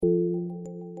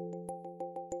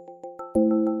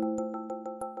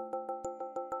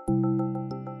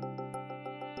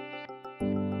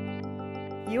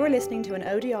You are listening to an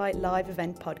ODI live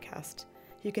event podcast.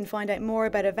 You can find out more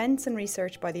about events and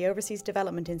research by the Overseas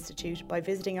Development Institute by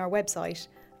visiting our website,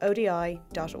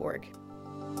 odi.org.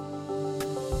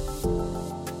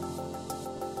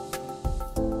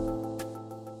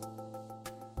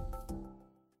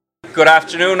 Good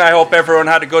afternoon. I hope everyone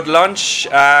had a good lunch.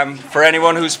 For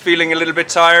anyone who's feeling a little bit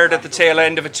tired at the tail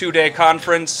end of a two-day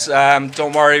conference,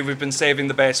 don't worry, we've been saving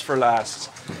the best for last.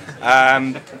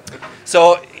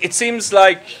 So it seems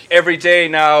like every day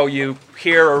now you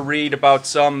hear or read about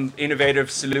some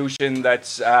innovative solution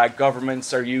that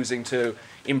governments are using to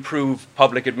improve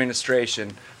public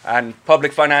administration, and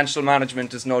public financial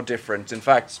management is no different. In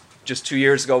fact, just 2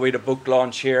 years ago we had a book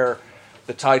launch here.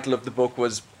 The title of the book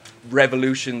was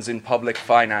Revolutions in Public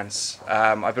Finance.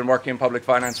 I've been working in public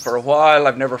finance for a while.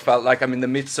 I've never felt like I'm in the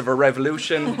midst of a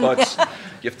revolution, but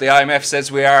if the IMF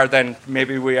says we are, then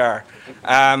maybe we are.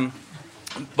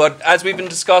 But as we've been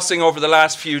discussing over the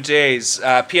last few days,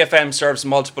 PFM serves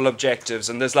multiple objectives,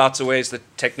 and there's lots of ways that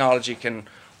technology can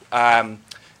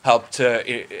help to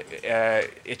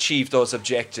achieve those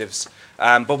objectives.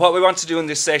 But what we want to do in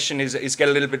this session is get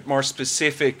a little bit more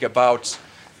specific about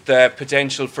the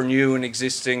potential for new and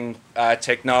existing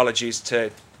technologies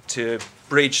to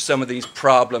bridge some of these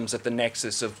problems at the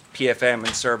nexus of PFM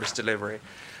and service delivery.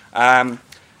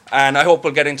 And I hope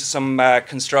we'll get into some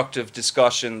constructive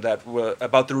discussion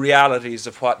about the realities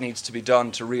of what needs to be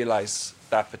done to realize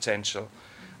that potential.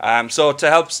 So to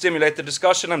help stimulate the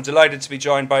discussion, I'm delighted to be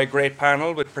joined by a great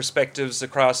panel with perspectives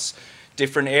across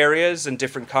different areas and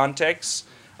different contexts.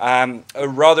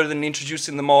 Rather than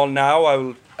introducing them all now, I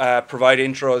will provide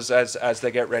intros as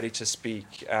they get ready to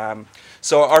speak.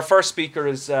 So our first speaker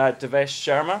is Devesh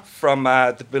Sharma from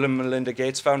the Bill and Melinda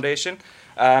Gates Foundation.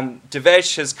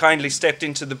 Devesh has kindly stepped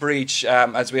into the breach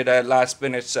as we had a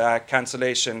last-minute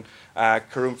cancellation.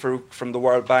 Karoom Farooq from the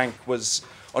World Bank was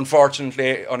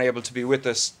unfortunately unable to be with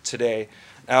us today.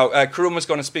 Now, Karoom was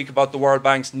going to speak about the World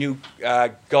Bank's new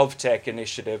GovTech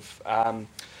initiative.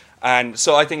 And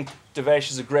so I think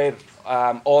Devesh is a great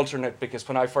alternate, because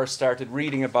when I first started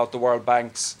reading about the World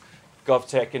Bank's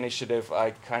GovTech initiative,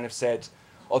 I kind of said,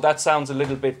 oh, that sounds a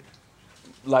little bit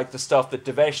like the stuff that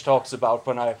Devesh talks about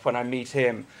when I meet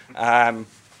him. In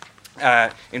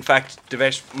fact,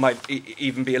 Devesh might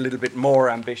even be a little bit more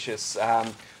ambitious.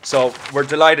 So we're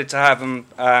delighted to have him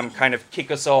kind of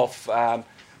kick us off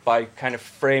by kind of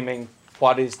framing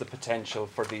what is the potential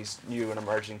for these new and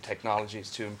emerging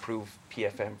technologies to improve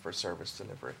PFM for service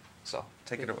delivery. So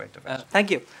take it away, Devesh.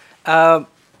 Thank you.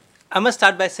 I must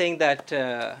start by saying that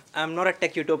I'm not a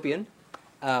tech utopian,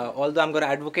 although I'm going to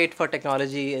advocate for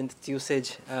technology and its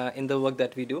usage in the work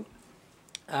that we do.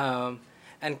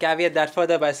 And caveat that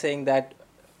further by saying that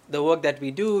the work that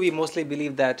we do, we mostly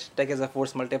believe that tech is a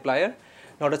force multiplier,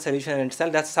 not a solution in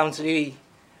itself. That sounds really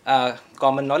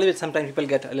common knowledge. Sometimes people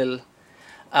get a little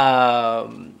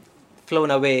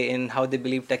flown away in how they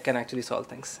believe tech can actually solve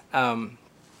things.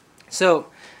 So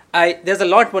there's a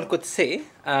lot one could say.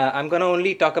 I'm going to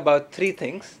only talk about three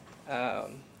things,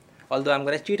 although I'm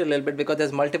going to cheat a little bit because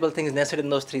there's multiple things nested in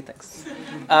those three things.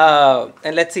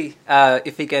 And let's see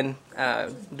if we can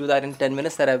do that in 10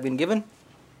 minutes that I've been given.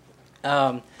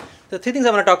 The three things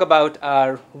I want to talk about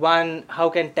are, one, how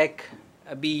can tech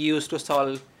be used to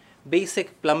solve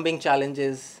basic plumbing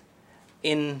challenges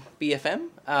in PFM?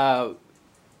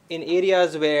 In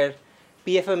areas where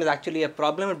PFM is actually a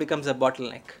problem, it becomes a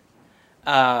bottleneck.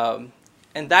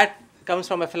 And that comes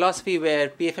from a philosophy where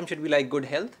PFM should be like good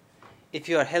health. If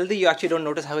you are healthy, you actually don't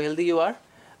notice how healthy you are.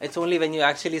 It's only when you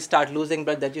actually start losing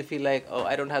blood that you feel like, oh,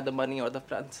 I don't have the money or the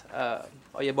funds,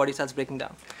 or your body starts breaking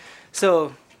down.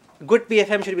 So good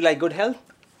PFM should be like good health,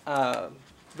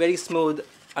 very smooth,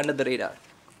 under the radar.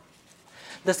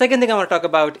 The second thing I want to talk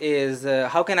about is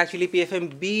how can actually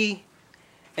PFM be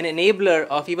an enabler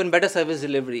of even better service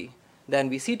delivery than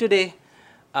we see today.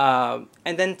 And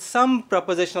then some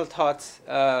propositional thoughts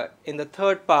in the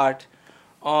third part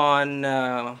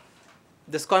on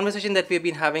this conversation that we've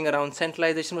been having around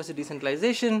centralization versus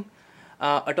decentralization,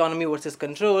 autonomy versus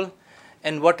control,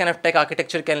 and what kind of tech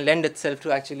architecture can lend itself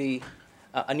to actually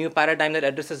a new paradigm that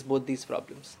addresses both these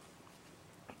problems.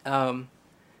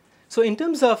 So in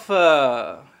terms of,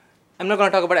 I'm not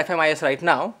going to talk about FMIS right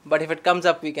now, but if it comes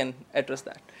up, we can address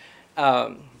that.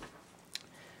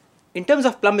 In terms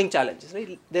of plumbing challenges,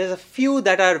 right, there's a few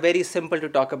that are very simple to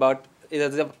talk about. There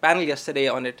was a panel yesterday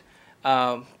on it.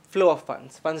 Flow of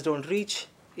funds. Funds don't reach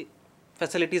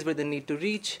facilities where they need to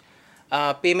reach.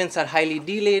 Payments are highly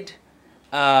delayed.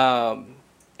 And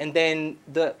then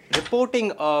the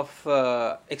reporting of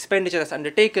expenditure that's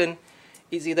undertaken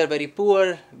is either very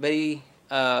poor, very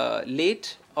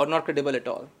late, or not credible at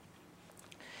all.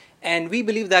 And we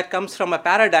believe that comes from a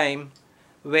paradigm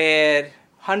where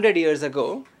 100 years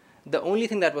ago, the only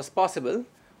thing that was possible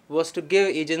was to give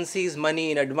agencies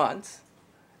money in advance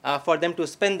for them to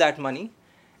spend that money,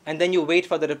 and then you wait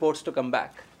for the reports to come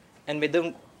back. And when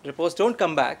the reports don't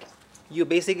come back, you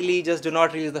basically just do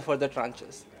not release the further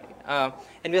tranches.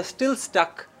 And we are still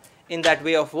stuck in that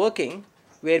way of working,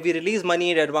 where we release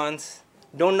money in advance,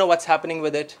 don't know what's happening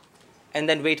with it, and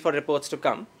then wait for reports to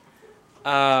come.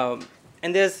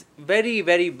 And there's very,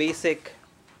 very basic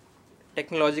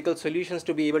technological solutions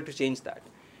to be able to change that.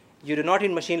 You do not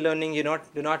need machine learning, you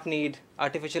do not need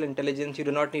artificial intelligence, you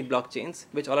do not need blockchains,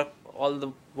 which all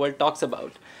the world talks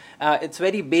about. It's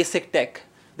very basic tech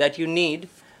that you need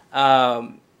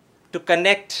to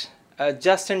connect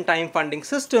just-in-time funding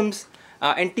systems.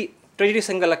 And Treasury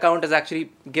Single Account is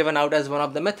actually given out as one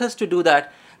of the methods to do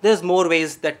that. There's more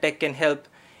ways that tech can help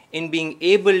in being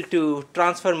able to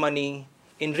transfer money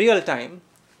in real time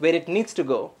where it needs to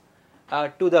go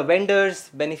to the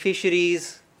vendors,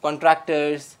 beneficiaries,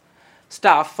 contractors,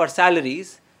 staff for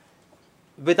salaries,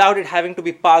 without it having to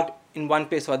be parked in one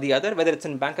place or the other, whether it's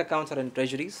in bank accounts or in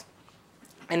treasuries,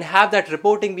 and have that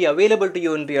reporting be available to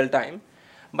you in real time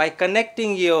by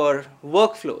connecting your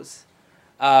workflows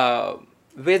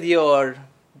with your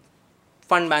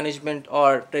fund management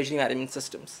or treasury management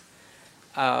systems.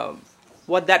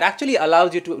 What that actually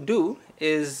allows you to do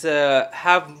is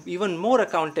have even more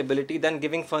accountability than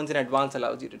giving funds in advance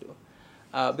allows you to do,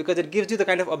 because it gives you the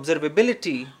kind of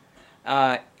observability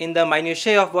in the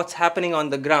minutiae of what's happening on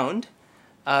the ground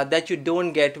that you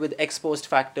don't get with ex post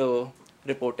facto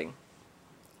reporting.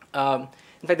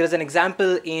 In fact, there's an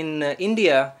example in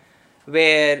India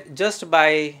where just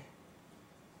by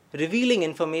revealing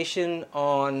information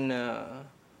on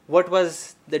what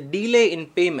was the delay in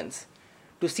payments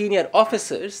to senior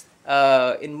officers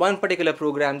in one particular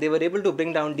program, they were able to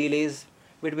bring down delays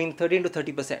between 13 to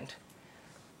 30%,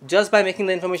 just by making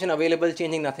the information available,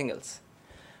 changing nothing else.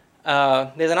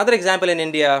 There's another example in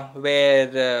India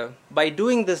where by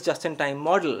doing this just-in-time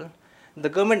model, the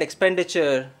government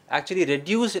expenditure actually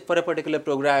reduced for a particular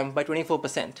program by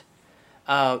 24%,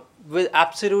 with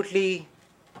absolutely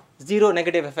zero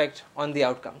negative effect on the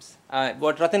outcomes.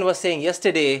 What Ratan was saying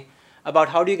yesterday about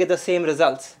how do you get the same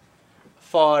results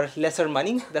for lesser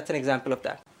money, that's an example of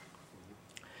that.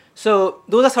 So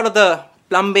those are sort of the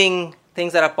plumbing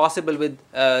things that are possible with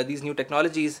these new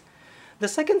technologies. The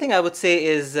second thing I would say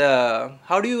is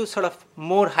how do you sort of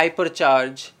more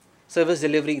hypercharge service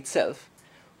delivery itself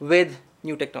with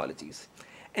new technologies?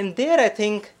 And there I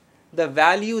think the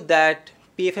value that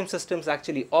PFM systems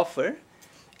actually offer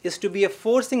is to be a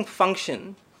forcing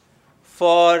function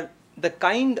for the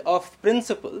kind of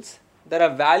principles that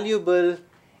are valuable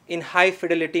in high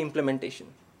fidelity implementation.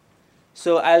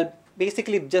 So I'll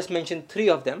basically just mention three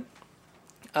of them.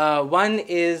 One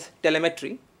is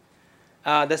telemetry.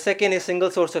 The second is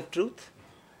single source of truth.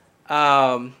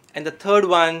 And the third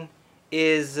one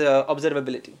is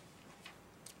observability.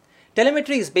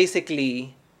 Telemetry is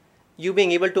basically you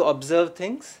being able to observe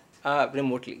things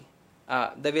remotely.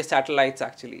 The way satellites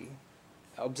actually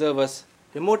observe us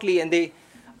remotely, and they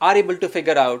are able to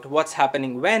figure out what's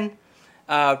happening when.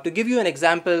 To give you an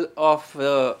example of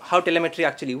how telemetry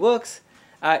actually works,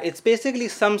 it's basically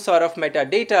some sort of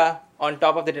metadata on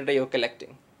top of the data you're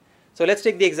collecting. So let's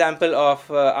take the example of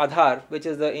Aadhaar, which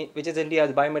is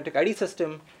India's biometric ID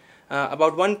system.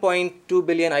 About 1.2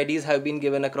 billion IDs have been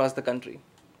given across the country.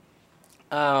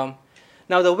 Now,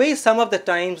 the way some of the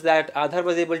times that Aadhaar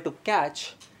was able to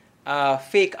catch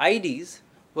fake IDs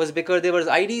was because there was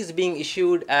IDs being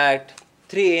issued at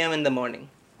 3 a.m. in the morning.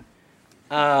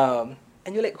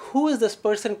 And you're like, who is this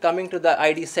person coming to the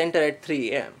ID center at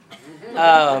 3 a.m.?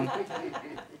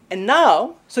 And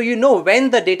now, so you know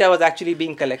when the data was actually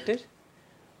being collected,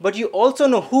 but you also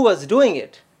know who was doing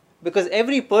it, because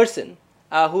every person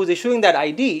who's issuing that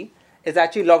ID is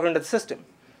actually logged into the system.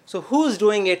 So who's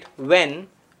doing it when,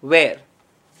 where?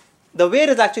 The where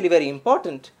is actually very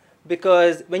important,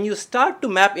 because when you start to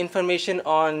map information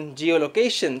on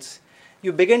geolocations,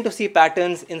 you begin to see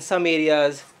patterns in some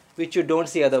areas which you don't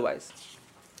see otherwise.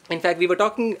 In fact, we were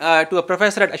talking to a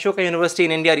professor at Ashoka University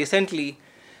in India recently,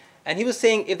 and he was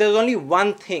saying if there's only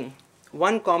one thing,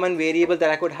 one common variable that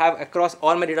I could have across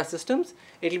all my data systems,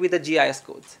 it will be the GIS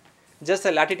codes, just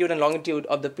the latitude and longitude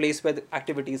of the place where the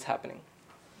activity is happening.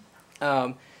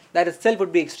 That itself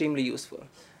would be extremely useful.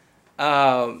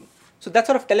 So that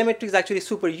sort of telemetry is actually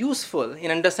super useful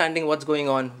in understanding what's going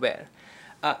on where.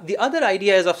 The other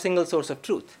idea is of single source of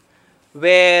truth,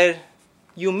 where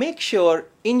you make sure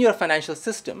in your financial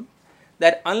system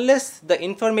that unless the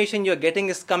information you're getting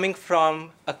is coming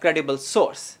from a credible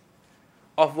source,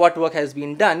 of what work has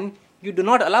been done, you do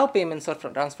not allow payments or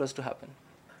transfers to happen.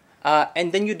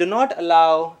 And then you do not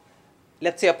allow,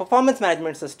 let's say, a performance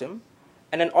management system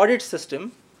and an audit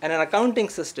system and an accounting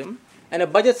system and a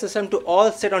budget system to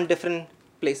all sit on different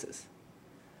places.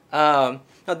 Now,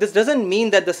 this doesn't mean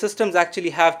that the systems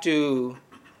actually have to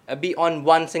be on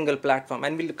one single platform,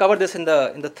 and we'll cover this in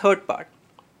the third part.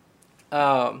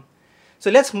 So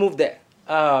let's move there.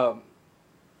 So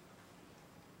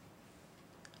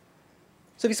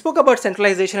we spoke about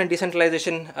centralization and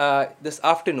decentralization this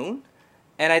afternoon,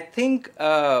 and I think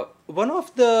one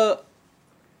of the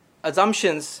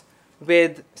assumptions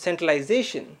with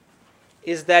centralization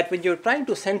is that when you're trying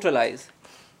to centralize,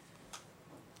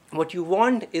 what you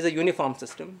want is a uniform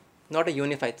system, not a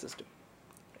unified system.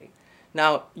 Right?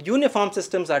 Now, uniform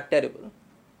systems are terrible.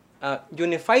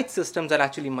 Unified systems are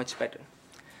actually much better.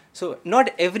 So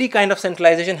not every kind of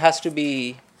centralization has to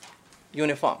be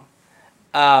uniform.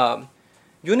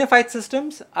 Unified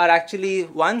systems are actually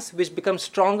ones which become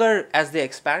stronger as they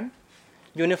expand.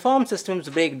 Uniform systems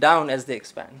break down as they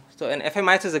expand. So an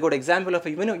FMIS is a good example of a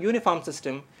uniform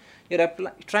system. You're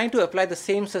trying to apply the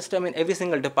same system in every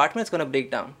single department, it's going to break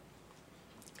down.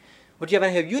 But when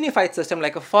you have a unified system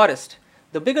like a forest,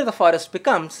 the bigger the forest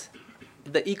becomes,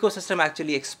 the ecosystem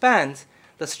actually expands,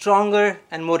 the stronger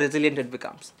and more resilient it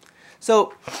becomes.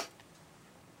 So,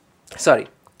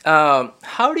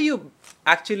 how do you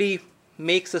actually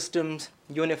make systems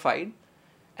unified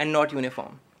and not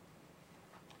uniform?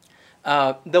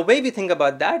 The way we think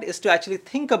about that is to actually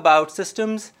think about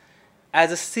systems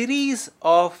as a series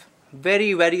of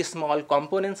very, very small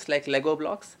components like Lego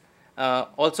blocks,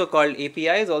 also called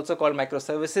APIs, also called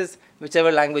microservices,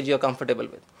 whichever language you're comfortable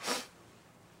with.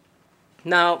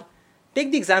 Now,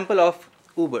 take the example of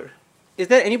Uber. Is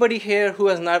there anybody here who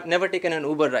has never taken an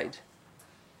Uber ride?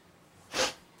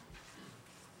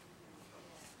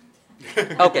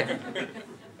 Okay.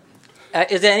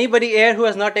 Is there anybody here who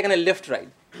has not taken a Lyft ride?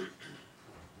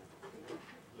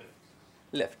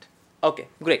 Lyft. Okay,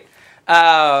 great.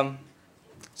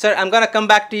 Sir, I'm going to come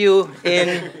back to you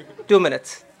in 2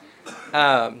 minutes.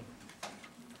 But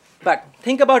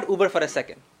think about Uber for a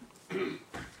second.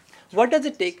 What does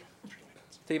it take?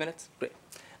 3 minutes? Great.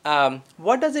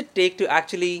 What does it take to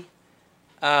actually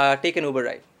take an Uber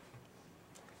ride?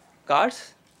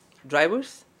 Cars,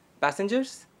 drivers,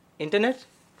 passengers, internet,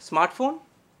 smartphone,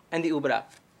 and the Uber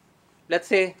app. Let's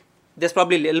say there's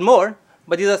probably a little more,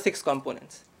 but these are 6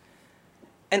 components.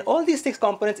 And all these 6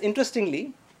 components,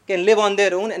 interestingly, can live on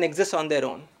their own and exist on their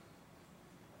own.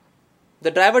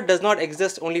 The driver does not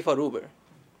exist only for Uber,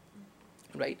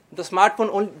 right? The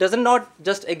smartphone does not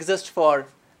just exist for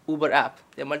Uber app.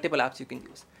 There are multiple apps you can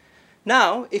use.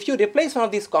 Now, if you replace one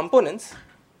of these components,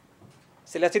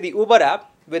 say let's say the Uber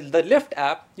app with the Lyft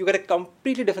app, you get a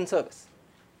completely different service.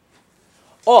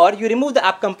 Or you remove the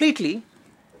app completely,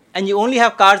 and you only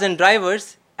have cars and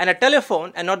drivers and a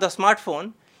telephone and not the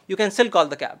smartphone, you can still call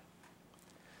the cab.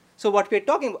 So what we're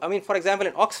talking, for example,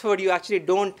 in Oxford, you actually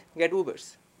don't get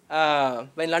Ubers.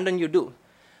 When in London, you do.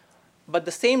 But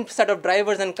the same set of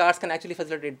drivers and cars can actually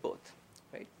facilitate both.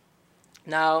 Right?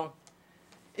 Now,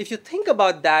 if you think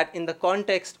about that in the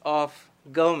context of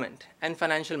government and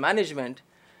financial management,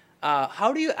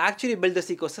 how do you actually build this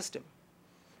ecosystem?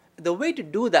 The way to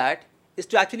do that is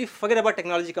to actually forget about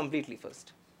technology completely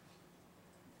first.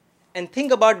 And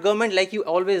think about government like you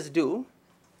always do,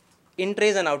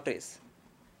 in-trays and out-trays.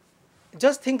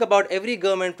 Just think about every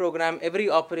government program, every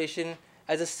operation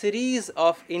as a series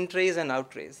of in-trays and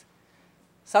out-trays.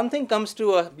 Something comes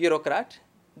to a bureaucrat,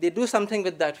 they do something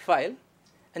with that file,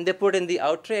 and they put in the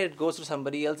out-tray, it goes to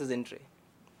somebody else's in-tray.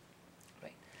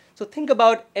 Right? So think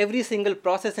about every single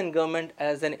process in government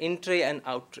as an in-tray and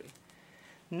out-tray.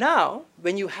 Now,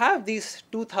 when you have these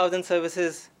 2,000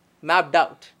 services mapped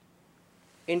out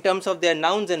in terms of their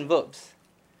nouns and verbs,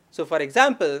 so for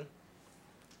example,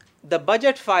 the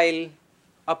budget file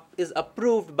is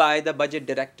approved by the budget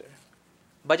director.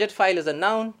 Budget file is a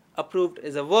noun, approved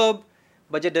is a verb,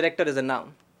 budget director is a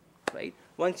noun. Right?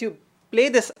 Once you play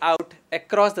this out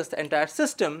across this entire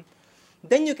system,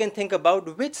 then you can think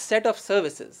about which set of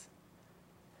services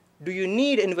do you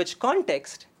need in which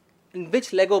context, and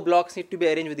which Lego blocks need to be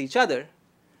arranged with each other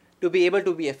to be able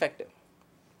to be effective.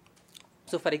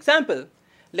 So for example,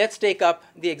 let's take up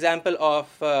the example of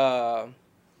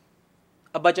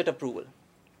a budget approval.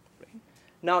 Right?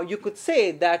 Now you could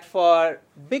say that for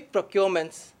big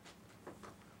procurements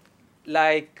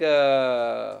like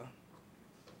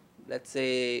let's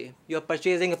say you're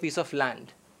purchasing a piece of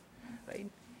land, right?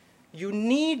 You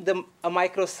need a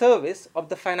microservice of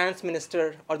the finance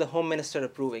minister or the home minister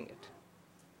approving it.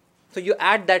 So you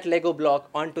add that Lego block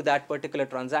onto that particular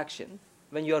transaction,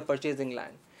 when you are purchasing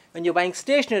land. When you're buying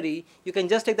stationery, you can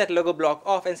just take that logo block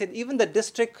off and say even the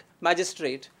district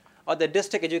magistrate or the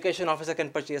district education officer can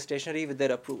purchase stationery with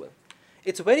their approval.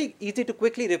 It's very easy to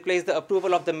quickly replace the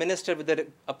approval of the minister with the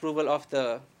approval of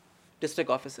the district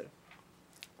officer.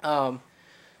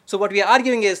 So what we are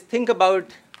arguing is think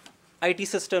about IT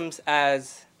systems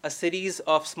as a series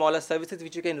of smaller services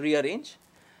which you can rearrange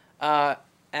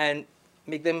and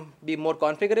make them be more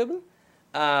configurable.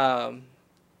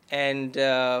 And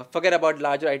forget about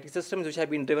larger IT systems which have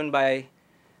been driven by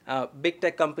big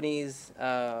tech companies.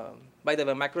 By the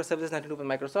way, microservices nothing to do with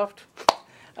Microsoft.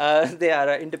 They are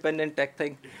an independent tech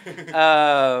thing.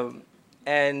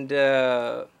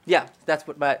 Yeah, that's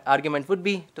what my argument would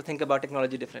be, to think about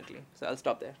technology differently. So I'll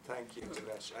stop there. Thank you,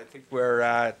 Dinesh. I think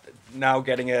we're now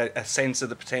getting a sense of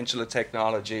the potential of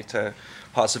technology to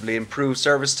possibly improve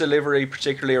service delivery,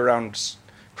 particularly around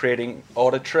creating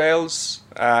audit trails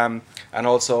and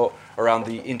also around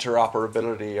the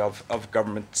interoperability of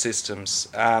government systems.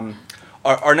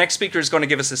 Our next speaker is going to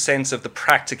give us a sense of the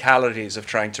practicalities of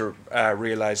trying to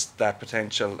realize that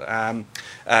potential.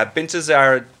 Binta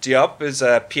Zahra Diop is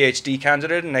a PhD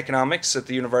candidate in economics at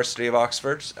the University of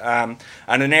Oxford, and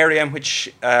an area in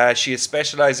which she is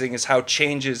specializing is how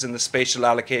changes in the spatial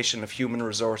allocation of human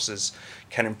resources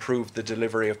can improve the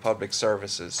delivery of public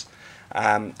services.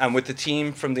 And with the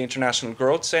team from the International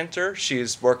Growth Centre, she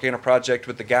is working on a project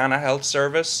with the Ghana Health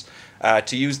Service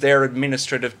to use their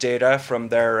administrative data from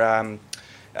their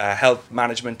health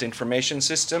management information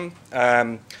system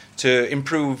to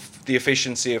improve the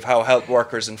efficiency of how health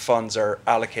workers and funds are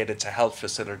allocated to health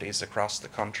facilities across the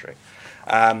country.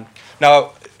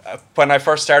 Now, when I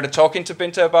first started talking to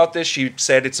Binta about this, she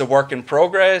said it's a work in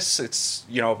progress. It's,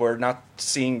 you know, we're not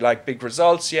seeing like big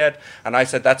results yet. And I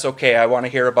said, that's okay. I want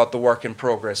to hear about the work in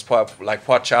progress.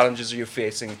 What challenges are you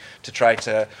facing to try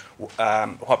to,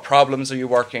 what problems are you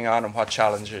working on and what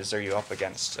challenges are you up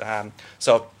against?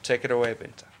 So take it away,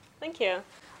 Binta. Thank you.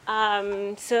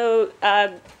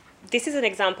 This is an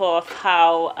example of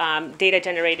how data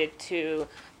generated to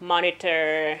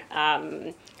monitor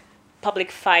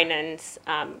public finance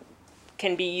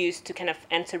can be used to kind of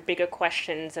answer bigger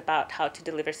questions about how to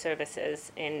deliver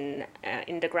services in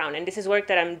the ground. And this is work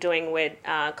that I'm doing with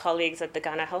colleagues at the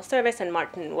Ghana Health Service and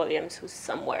Martin Williams, who's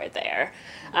somewhere there.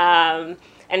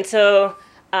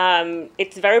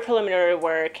 It's very preliminary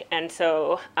work, and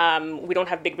so we don't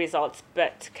have big results,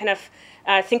 but kind of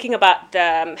thinking about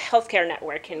the healthcare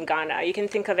network in Ghana, you can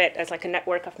think of it as like a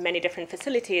network of many different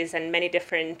facilities and many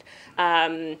different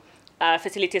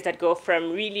facilities that go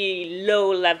from really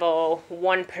low-level,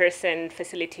 one-person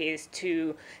facilities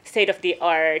to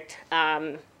state-of-the-art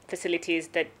facilities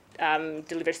that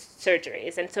deliver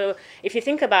surgeries. And so if you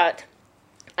think about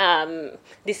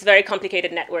this very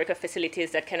complicated network of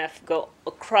facilities that kind of go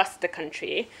across the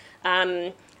country,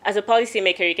 as a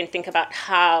policymaker, you can think about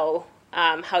how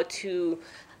to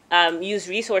use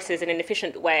resources in an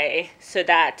efficient way so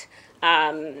that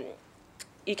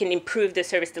you can improve the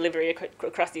service delivery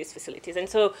across these facilities. And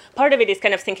so part of it is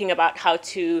kind of thinking about how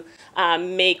to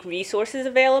make resources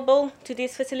available to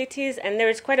these facilities. And there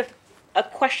is quite a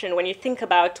question when you think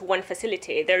about one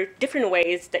facility. There are different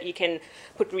ways that you can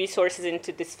put resources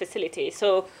into this facility.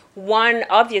 So one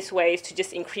obvious way is to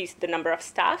just increase the number of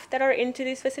staff that are into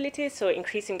these facilities, so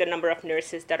increasing the number of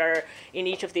nurses that are in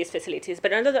each of these facilities.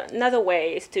 But another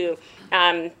way is to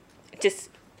just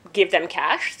give them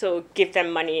cash, so give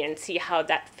them money and see how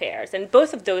that fares. And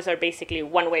both of those are basically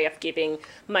one way of giving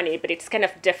money, but it's kind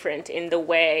of different in the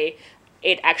way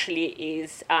it actually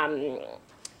is,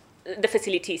 the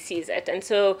facility sees it. And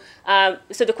so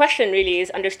the question really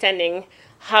is understanding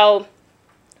how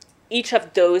each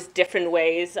of those different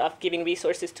ways of giving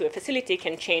resources to a facility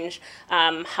can change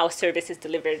how service is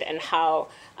delivered and how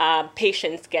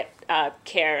patients get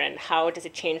care, and how does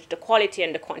it change the quality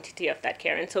and the quantity of that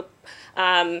care. And so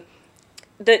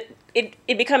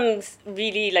it becomes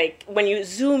really like when you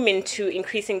zoom into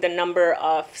increasing the number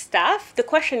of staff, the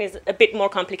question is a bit more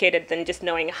complicated than just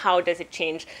knowing how does it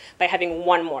change by having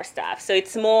one more staff. So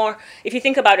it's more, if you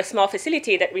think about a small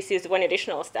facility that receives one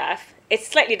additional staff, it's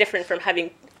slightly different from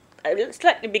having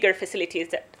slightly bigger facilities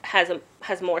that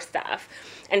has more staff.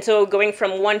 And so going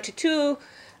from 1 to 2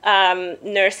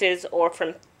 nurses, or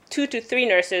from 2 to 3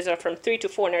 nurses, or from 3 to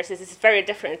 4 nurses is very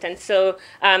different. And so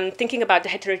thinking about the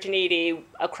heterogeneity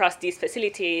across these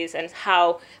facilities and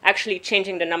how actually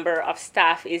changing the number of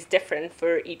staff is different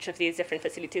for each of these different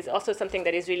facilities, also something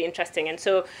that is really interesting. And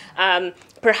so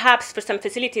perhaps for some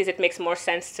facilities it makes more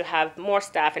sense to have more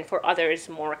staff, and for others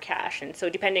more cash. And so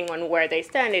depending on where they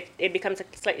stand, it becomes a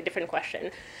slightly different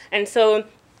question. And so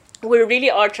we really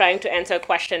are trying to answer a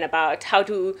question about how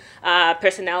do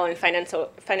personnel and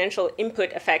financial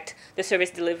input affect the service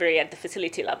delivery at the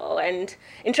facility level. And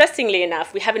interestingly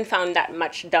enough, we haven't found that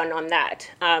much done on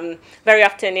that. Very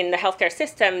often in the healthcare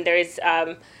system, there is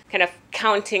kind of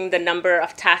counting the number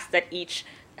of tasks that each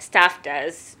staff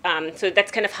does. So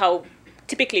that's kind of how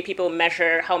typically people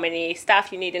measure how many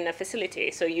staff you need in a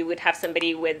facility. So you would have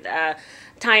somebody with a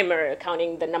timer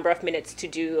counting the number of minutes to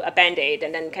do a Band-Aid,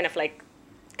 and then kind of like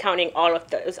counting all of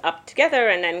those up together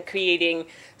and then creating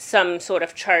some sort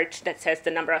of chart that says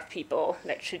the number of people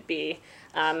that should be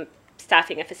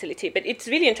staffing a facility. But it's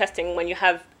really interesting when you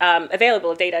have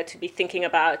available data to be thinking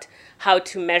about how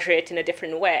to measure it in a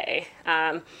different way.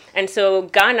 And so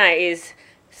Ghana is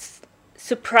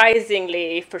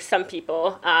surprisingly, for some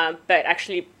people, but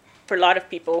actually for a lot of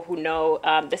people who know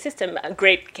the system, a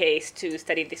great case to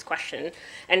study this question.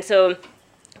 And so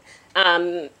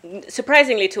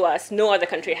surprisingly to us, no other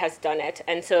country has done it.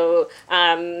 And so,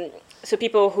 so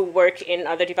people who work in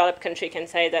other developed countries can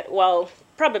say that, well,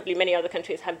 probably many other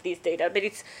countries have these data, but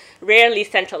it's rarely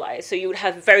centralized. So you would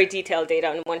have very detailed data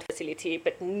on one facility,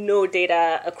 but no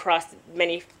data across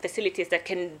many facilities that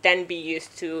can then be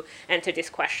used to answer this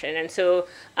question. And so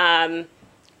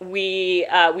we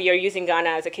are using Ghana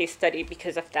as a case study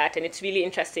because of that, and it's really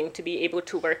interesting to be able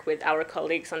to work with our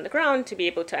colleagues on the ground to be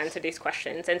able to answer these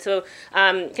questions. And so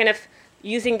kind of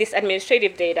using this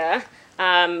administrative data,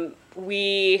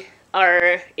 we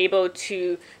are able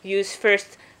to use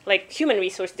first like human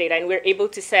resource data, and we're able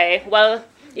to say, well,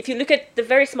 if you look at the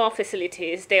very small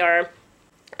facilities, they are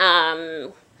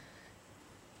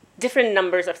different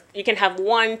numbers of, you can have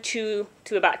 1, 2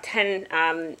 to about 10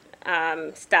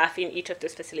 staff in each of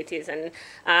those facilities, and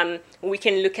we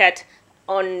can look at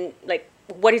on like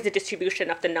what is the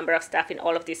distribution of the number of staff in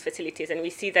all of these facilities, and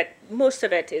we see that most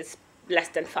of it is less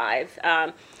than 5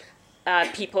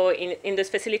 people in those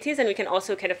facilities, and we can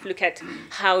also kind of look at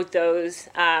how those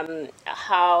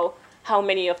how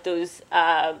many of those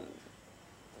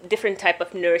different type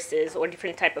of nurses or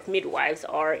different type of midwives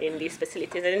are in these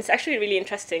facilities. And it's actually really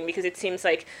interesting because it seems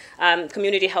like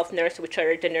community health nurse, which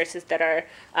are the nurses that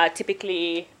are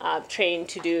typically trained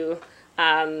to do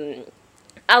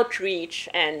outreach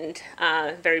and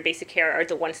very basic care, are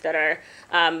the ones that are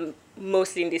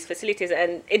mostly in these facilities.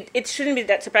 And it shouldn't be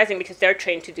that surprising because they're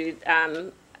trained to do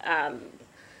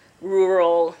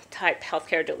rural type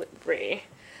healthcare delivery.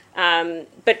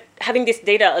 But having this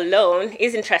data alone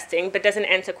is interesting, but doesn't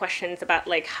answer questions about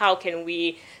like how can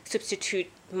we substitute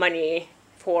money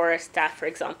for staff, for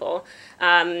example.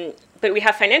 But we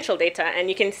have financial data, and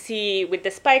you can see with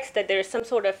the spikes that there's some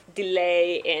sort of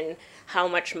delay in how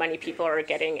much money people are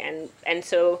getting, and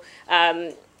so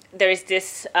there is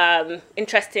this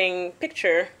interesting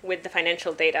picture with the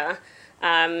financial data.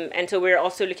 And so we're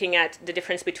also looking at the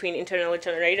difference between internally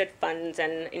generated funds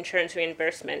and insurance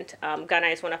reimbursement. Ghana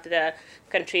is one of the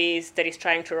countries that is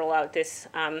trying to roll out this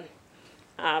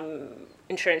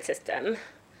insurance system.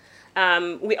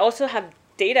 We also have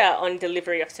data on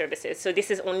delivery of services. So this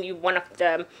is only one of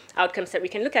the outcomes that we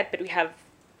can look at, but we have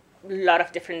a lot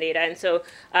of different data. And so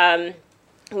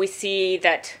we see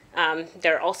that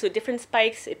there are also different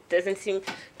spikes. It doesn't seem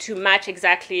to match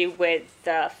exactly with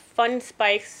the fund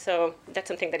spikes, so that's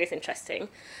something that is interesting.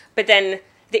 But then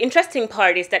the interesting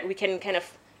part is that we can kind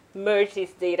of merge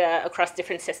these data across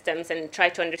different systems and try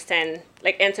to understand,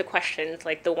 like answer questions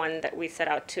like the one that we set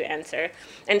out to answer.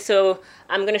 And so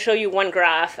I'm going to show you one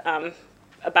graph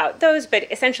about those,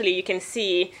 but essentially you can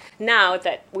see now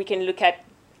that we can look at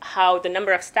how the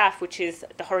number of staff, which is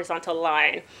the horizontal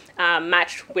line,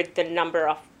 matched with the number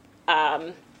of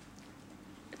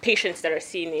patients that are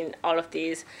seen in all of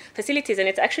these facilities. And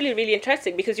it's actually really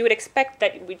interesting because you would expect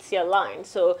that we'd see a line.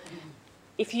 So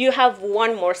if you have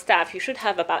one more staff, you should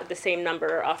have about the same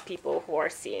number of people who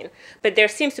are seen. But there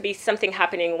seems to be something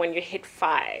happening when you hit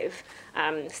 5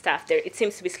 staff there. It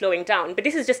seems to be slowing down. But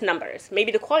this is just numbers.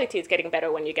 Maybe the quality is getting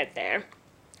better when you get there.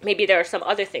 Maybe there are some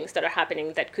other things that are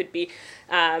happening that could be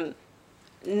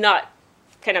not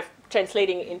kind of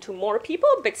translating into more people,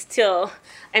 but still.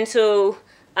 And so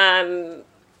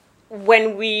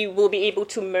when we will be able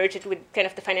to merge it with kind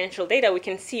of the financial data, we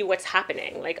can see what's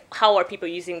happening. Like, how are people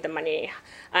using the money?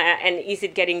 And is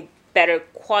it getting better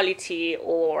quality,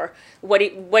 or what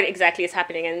exactly is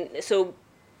happening? And so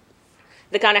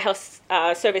the Ghana Health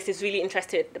Service is really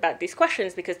interested about these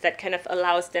questions because that kind of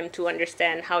allows them to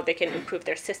understand how they can improve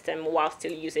their system while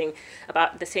still using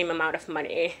about the same amount of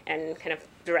money and kind of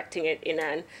directing it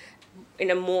in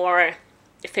a more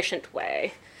efficient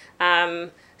way.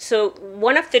 So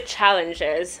one of the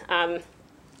challenges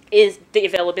is the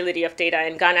availability of data,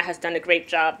 and Ghana has done a great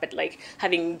job at like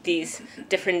having these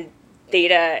different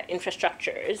data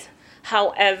infrastructures.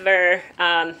 However,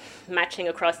 matching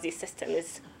across these systems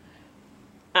is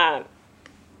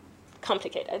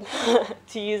complicated,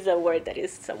 to use a word that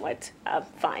is somewhat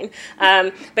fine.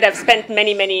 But I've spent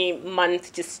many, many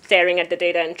months just staring at the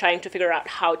data and trying to figure out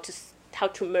how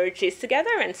to merge these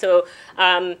together. And so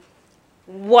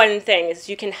one thing is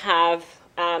you can have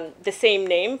the same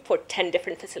name for 10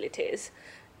 different facilities.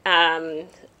 And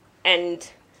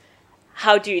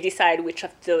how do you decide which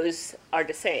of those are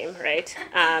the same, right?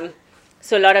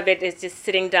 So a lot of it is just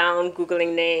sitting down,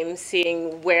 Googling names,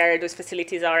 seeing where those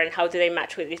facilities are and how do they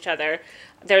match with each other.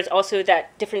 There's also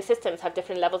that different systems have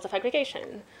different levels of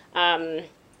aggregation.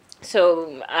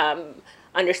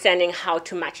 Understanding how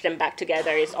to match them back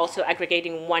together is also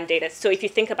aggregating one data. So if you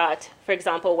think about, for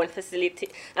example, one facility,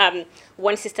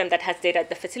 one system that has data at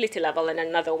the facility level and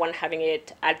another one having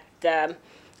it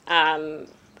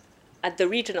at the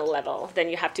regional level, then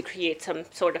you have to create some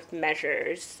sort of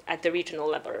measures at the regional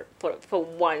level for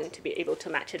one to be able to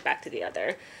match it back to the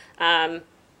other.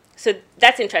 So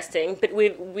that's interesting, but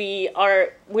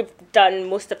we've done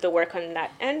most of the work on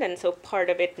that end, and so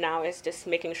part of it now is just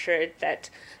making sure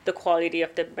that the quality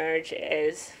of the merge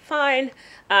is fine.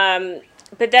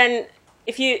 But then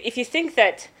if you think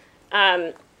that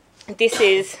this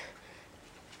is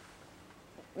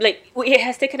like, it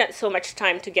has taken us so much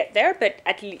time to get there, but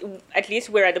at least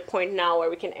we're at the point now where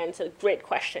we can answer great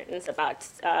questions about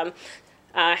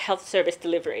health service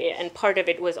delivery. And part of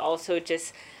it was also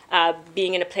just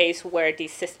being in a place where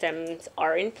these systems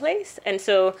are in place. And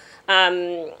so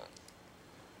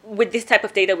with this type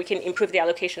of data, we can improve the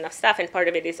allocation of staff. And part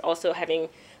of it is also having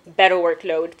better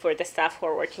workload for the staff who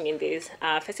are working in these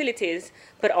facilities,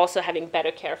 but also having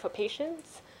better care for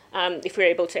patients. If we're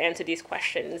able to answer these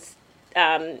questions,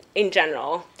 in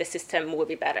general, the system will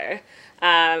be better.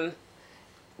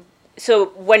 So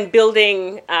when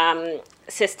building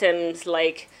systems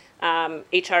like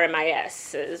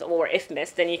HRMIS or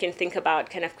IFMIS, then you can think about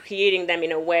kind of creating them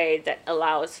in a way that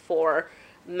allows for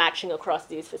matching across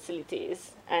these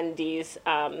facilities and these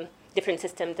different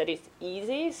systems that is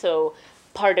easy. So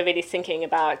part of it is thinking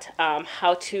about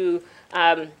how to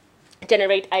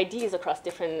generate IDs across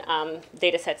different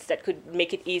data sets that could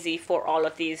make it easy for all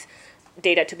of these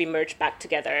data to be merged back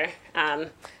together.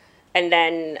 And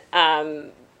then,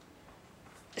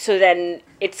 so then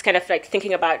it's kind of like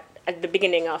thinking about at the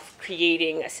beginning of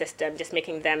creating a system, just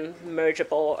making them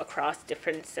mergeable across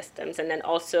different systems. And then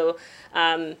also,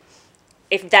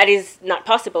 if that is not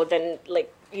possible, then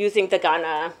like using the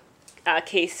Ghana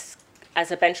case as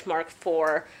a benchmark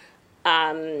for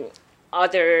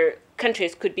other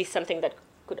countries could be something that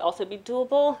could also be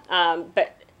doable.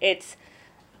 But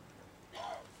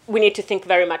we need to think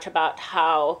very much about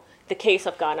how the case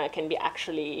of Ghana can be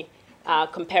actually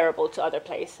comparable to other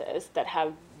places that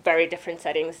have very different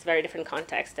settings, very different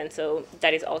contexts. And so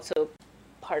that is also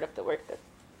part of the work that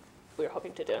we're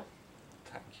hoping to do.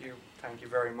 Thank you. Thank you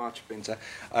very much, Binta.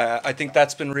 I think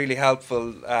that's been really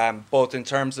helpful, both in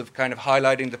terms of kind of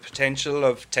highlighting the potential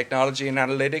of technology and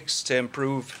analytics to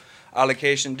improve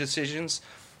allocation decisions,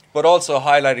 but also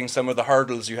highlighting some of the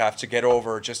hurdles you have to get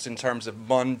over just in terms of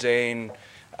mundane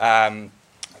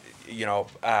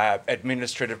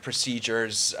administrative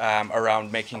procedures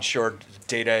around making sure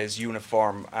data is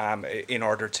uniform in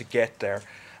order to get there.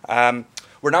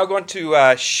 We're now going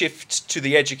to shift to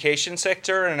the education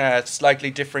sector in a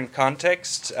slightly different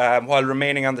context, while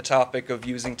remaining on the topic of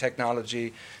using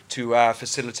technology to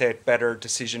facilitate better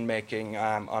decision making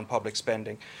on public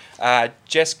spending.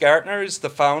 Jess Gartner is the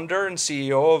founder and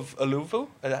CEO of Alluvial,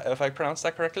 if I pronounced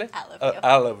that correctly?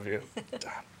 Alluvial.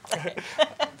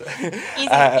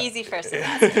 Easy first and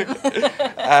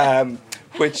last.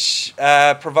 Which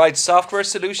provides software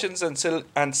solutions and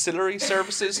ancillary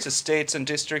services to states and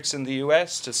districts in the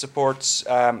US to support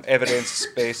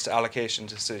evidence-based allocation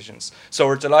decisions. So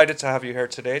we're delighted to have you here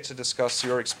today to discuss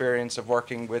your experience of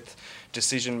working with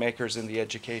decision makers in the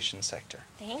education sector.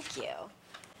 Thank you.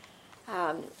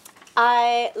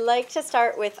 I like to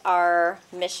start with our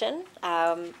mission.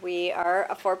 We are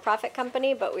a for-profit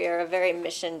company, but we are a very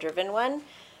mission-driven one.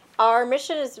 Our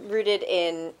mission is rooted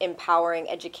in empowering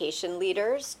education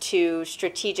leaders to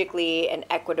strategically and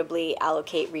equitably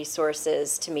allocate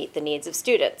resources to meet the needs of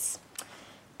students.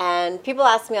 And people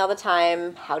ask me all the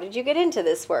time, how did you get into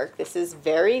this work? This is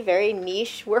very, very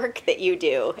niche work that you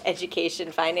do,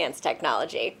 education, finance,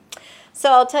 technology. So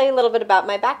I'll tell you a little bit about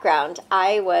my background.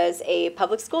 I was a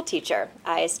public school teacher.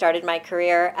 I started my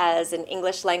career as an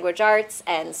English language arts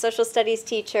and social studies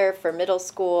teacher for middle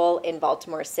school in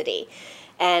Baltimore City.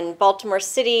 And Baltimore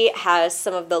City has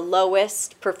some of the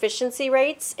lowest proficiency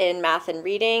rates in math and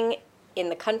reading in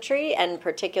the country, and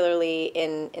particularly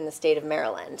in the state of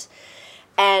Maryland.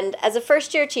 And as a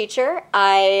first-year teacher,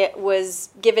 I was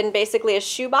given basically a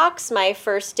shoebox my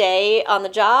first day on the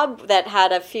job that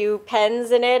had a few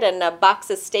pens in it and a box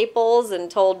of staples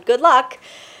and told good luck.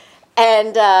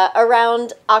 And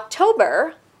around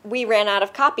October, we ran out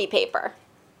of copy paper.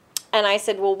 And I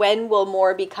said, well, when will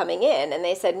more be coming in? And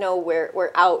they said, no,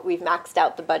 we're out. We've maxed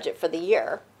out the budget for the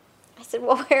year. I said,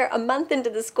 well, we're a month into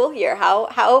the school year. How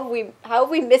have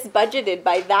we misbudgeted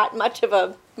by that much of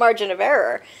a margin of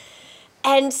error?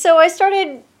 And so I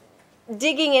started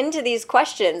digging into these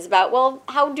questions about, well,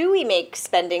 how do we make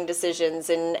spending decisions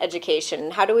in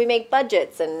education? How do we make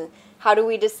budgets? And how do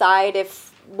we decide if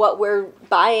what we're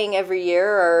buying every year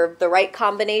are the right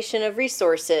combination of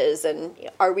resources? And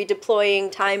are we deploying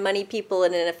time, money, people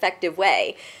in an effective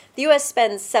way? The U.S.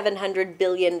 spends $700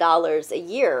 billion a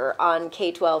year on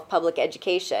K-12 public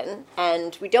education,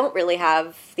 and we don't really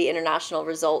have the international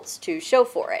results to show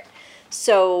for it.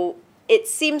 So it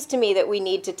seems to me that we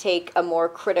need to take a more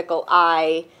critical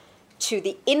eye to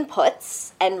the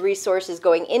inputs and resources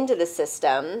going into the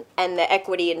system and the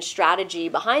equity and strategy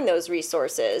behind those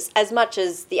resources as much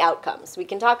as the outcomes. We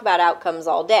can talk about outcomes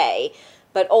all day,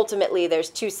 but ultimately there's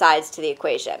two sides to the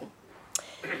equation.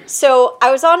 So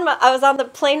I was on the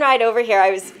plane ride over here.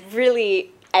 I was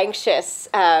really anxious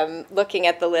looking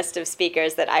at the list of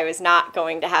speakers that I was not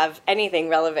going to have anything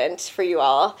relevant for you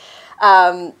all.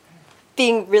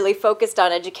 Being really focused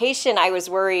on education, I was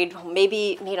worried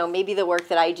maybe the work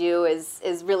that I do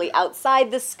is really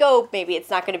outside the scope. Maybe it's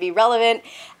not going to be relevant.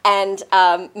 And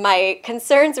my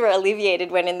concerns were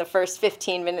alleviated when in the first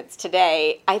 15 minutes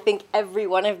today, I think every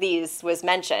one of these was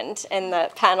mentioned in the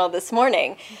panel this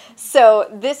morning. So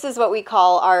this is what we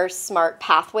call our Smart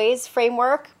Pathways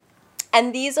framework.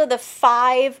 And these are the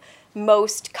 5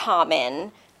 most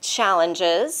common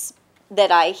challenges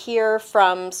that I hear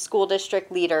from school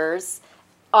district leaders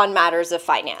on matters of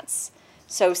finance.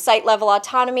 So site level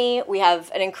autonomy, we have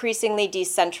an increasingly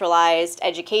decentralized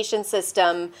education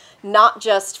system, not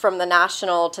just from the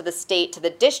national to the state to the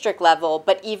district level,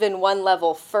 but even one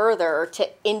level further to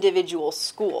individual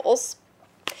schools.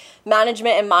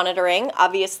 Management and monitoring,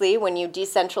 obviously, when you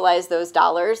decentralize those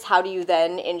dollars, how do you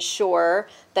then ensure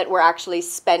that we're actually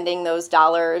spending those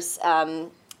dollars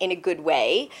in a good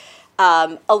way?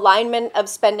 Alignment of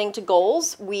spending to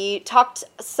goals. We talked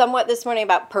somewhat this morning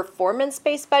about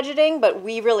performance-based budgeting, but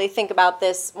we really think about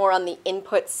this more on the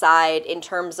input side in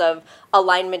terms of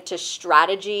alignment to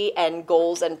strategy and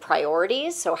goals and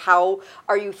priorities. So how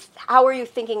are you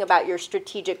thinking about your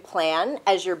strategic plan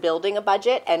as you're building a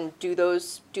budget, and do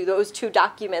those two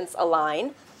documents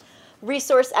align?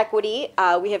 Resource equity,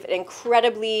 we have an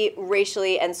incredibly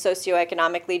racially and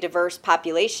socioeconomically diverse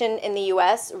population in the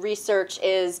U.S. Research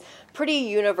is pretty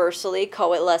universally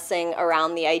coalescing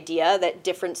around the idea that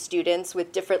different students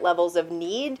with different levels of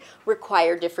need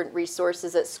require different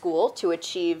resources at school to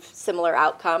achieve similar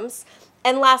outcomes.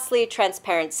 And lastly,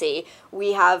 transparency.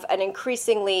 We have an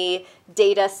increasingly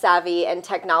data savvy and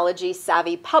technology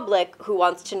savvy public who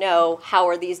wants to know how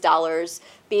are these dollars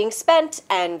being spent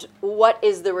and what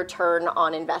is the return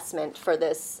on investment for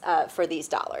these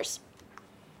dollars.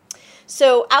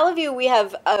 So Allaview, we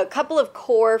have a couple of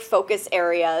core focus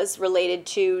areas related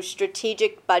to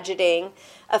strategic budgeting,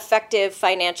 effective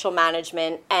financial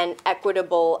management, and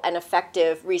equitable and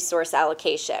effective resource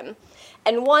allocation.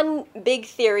 And one big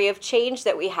theory of change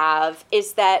that we have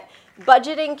is that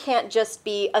budgeting can't just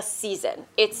be a season.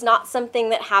 It's not something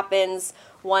that happens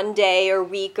one day or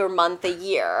week or month, a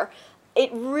year.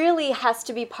 It really has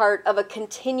to be part of a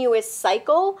continuous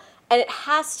cycle, and it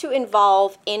has to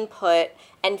involve input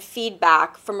and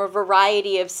feedback from a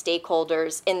variety of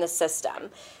stakeholders in the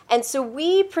system. And so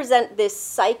we present this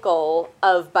cycle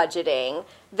of budgeting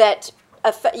that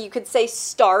you could say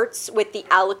starts with the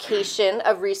allocation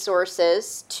of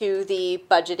resources to the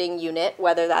budgeting unit,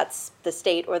 whether that's the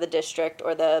state or the district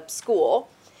or the school.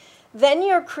 Then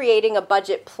you're creating a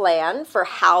budget plan for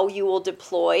how you will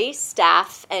deploy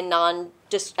staff and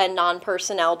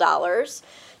non-personnel dollars.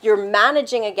 You're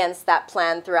managing against that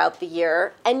plan throughout the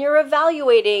year, and you're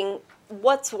evaluating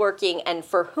what's working and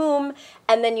for whom,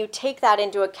 and then you take that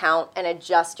into account and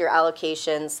adjust your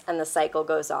allocations, and the cycle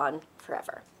goes on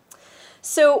forever.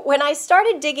 So when I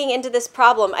started digging into this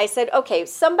problem, I said, okay,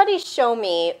 somebody show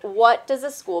me, what does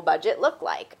a school budget look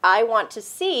like? I want to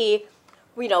see,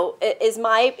 is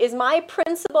my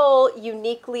principal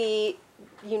uniquely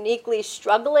uniquely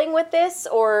struggling with this,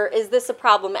 or is this a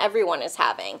problem everyone is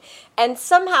having? And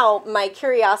somehow my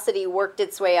curiosity worked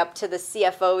its way up to the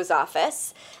CFO's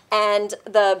office, and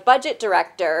the budget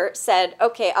director said,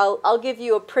 okay, I'll give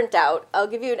you a printout, I'll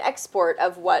give you an export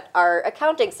of what our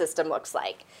accounting system looks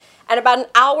like. And about an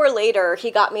hour later,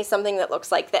 he got me something that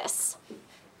looks like this.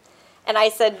 And I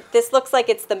said, this looks like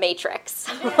it's the Matrix.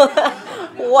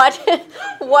 What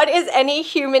is any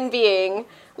human being,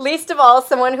 least of all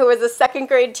someone who was a second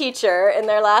grade teacher in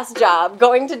their last job,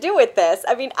 going to do with this?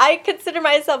 I mean, I consider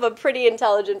myself a pretty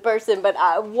intelligent person, but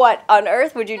what on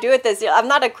earth would you do with this? I'm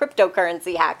not a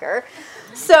cryptocurrency hacker.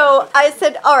 So I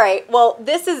said, all right, well,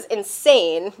 this is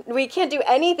insane. We can't do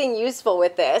anything useful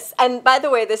with this. And by the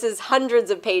way, this is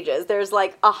hundreds of pages. There's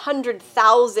like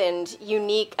 100,000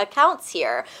 unique accounts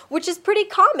here, which is pretty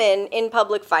common in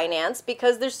public finance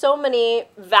because there's so many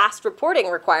vast reporting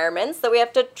requirements that we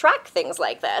have to track things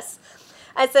like this.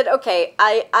 I said, okay,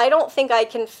 I don't think I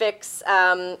can fix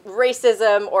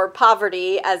racism or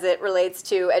poverty as it relates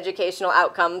to educational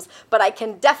outcomes, but I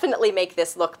can definitely make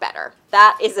this look better.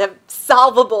 That is a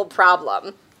solvable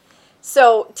problem.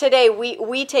 So today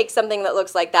we take something that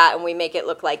looks like that and we make it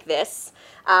look like this.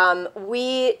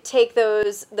 We take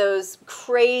those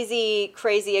crazy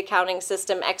accounting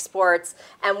system exports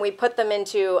and we put them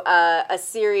into a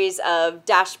series of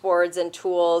dashboards and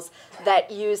tools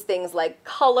that use things like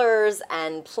colors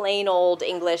and plain old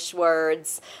English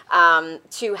words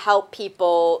to help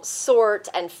people sort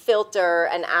and filter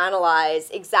and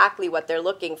analyze exactly what they're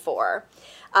looking for.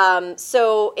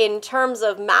 So in terms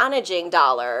of managing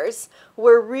dollars,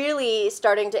 we're really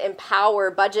starting to empower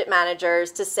budget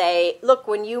managers to say, look,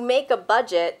 when you make a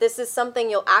budget, this is something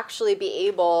you'll actually be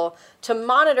able to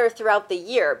monitor throughout the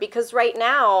year. Because right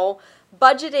now,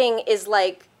 budgeting is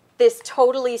like this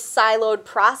totally siloed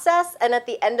process, and at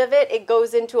the end of it, it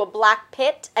goes into a black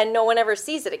pit and no one ever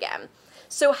sees it again.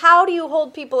 So how do you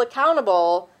hold people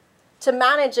accountable to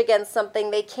manage against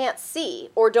something they can't see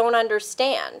or don't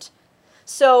understand?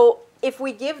 So if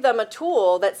we give them a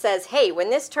tool that says, hey,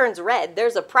 when this turns red,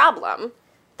 there's a problem,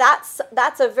 that's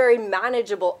a very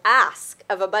manageable ask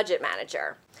of a budget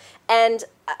manager. And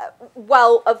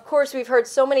while, of course, we've heard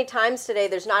so many times today,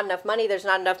 there's not enough money,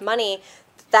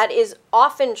 that is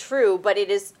often true, but it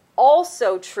is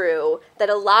also true that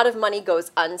a lot of money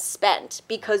goes unspent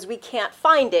because we can't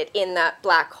find it in that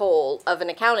black hole of an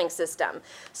accounting system.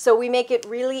 So we make it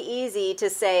really easy to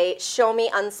say, show me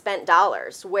unspent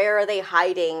dollars. Where are they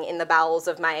hiding in the bowels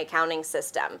of my accounting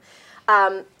system?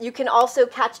 You can also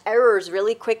catch errors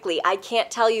really quickly. I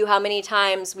can't tell you how many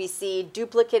times we see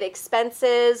duplicate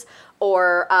expenses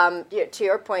or, to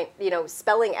your point,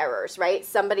 spelling errors, right?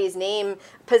 Somebody's name,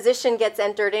 position gets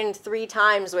entered in 3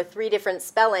 times with 3 different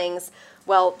spellings.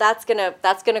 Well, that's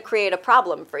gonna create a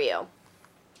problem for you.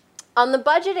 On the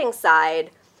budgeting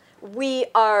side, we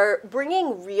are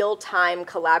bringing real-time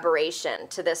collaboration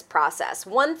to this process.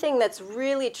 One thing that's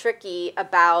really tricky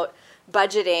about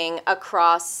budgeting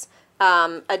across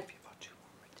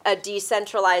a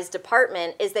decentralized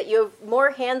department is that you have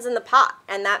more hands in the pot,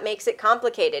 and that makes it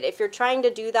complicated. If you're trying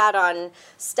to do that on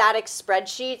static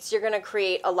spreadsheets, you're going to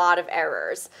create a lot of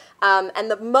errors.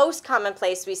 And the most common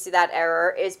place we see that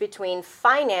error is between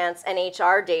finance and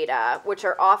HR data, which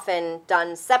are often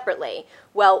done separately.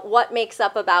 Well, what makes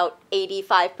up about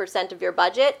 85% of your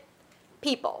budget?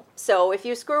 People. So if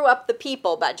you screw up the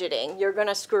people budgeting, you're going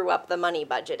to screw up the money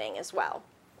budgeting as well.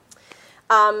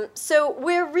 So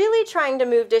we're really trying to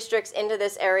move districts into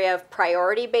this area of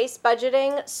priority-based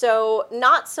budgeting. So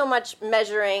not so much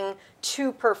measuring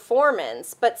to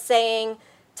performance, but saying,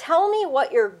 tell me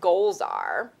what your goals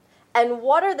are and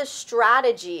what are the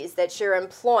strategies that you're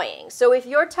employing. So if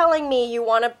you're telling me you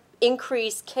want to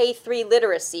increase K-3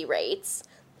 literacy rates,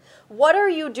 what are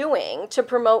you doing to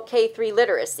promote K-3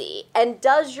 literacy? And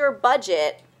does your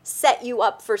budget set you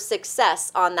up for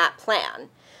success on that plan?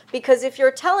 Because if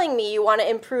you're telling me you want to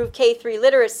improve K-3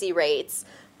 literacy rates,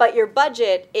 but your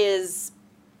budget is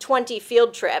 20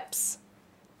 field trips,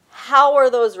 how are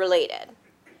those related?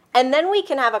 And then we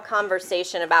can have a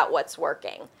conversation about what's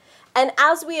working. And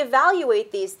as we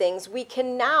evaluate these things, we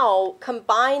can now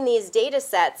combine these data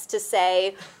sets to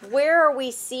say, where are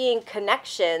we seeing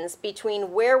connections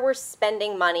between where we're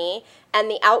spending money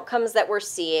and the outcomes that we're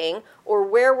seeing, or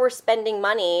where we're spending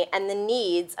money and the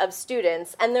needs of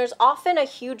students. And there's often a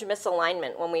huge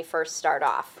misalignment when we first start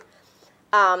off.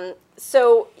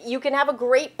 So you can have a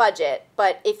great budget,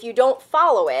 but if you don't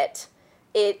follow it,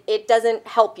 it doesn't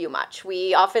help you much.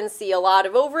 We often see a lot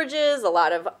of overages, a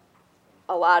lot of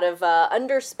a lot of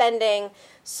underspending.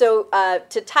 So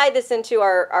to tie this into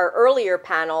our earlier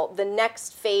panel, the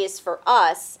next phase for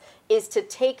us is to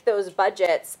take those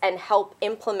budgets and help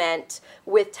implement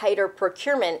with tighter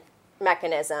procurement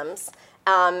mechanisms.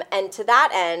 And to that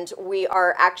end, we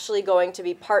are actually going to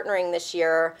be partnering this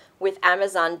year with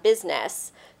Amazon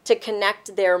Business to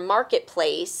connect their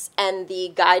marketplace and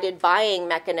the guided buying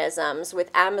mechanisms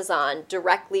with Amazon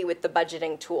directly with the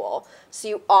budgeting tool. So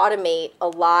you automate a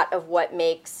lot of what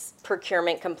makes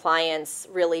procurement compliance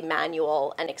really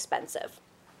manual and expensive.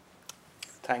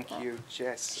 Thank you,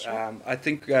 Jess. I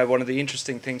think one of the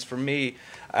interesting things for me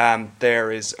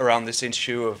there is around this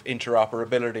issue of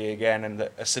interoperability again, and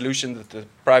a solution that the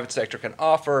private sector can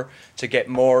offer to get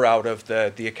more out of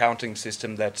the accounting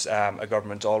system that a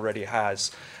government already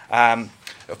has.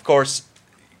 Of course,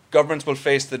 governments will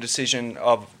face the decision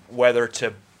of whether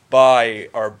to buy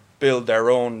or build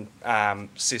their own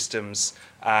systems,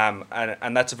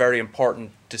 and that's a very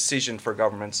important decision for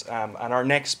governments. And our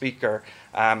next speaker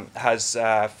has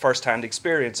first-hand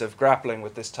experience of grappling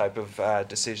with this type of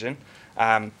decision.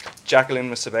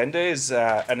 Jacqueline Musabende is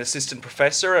an assistant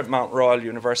professor at Mount Royal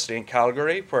University in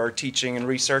Calgary, where teaching and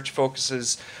research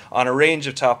focuses on a range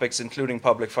of topics, including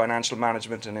public financial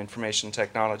management and information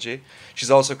technology. She's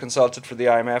also consulted for the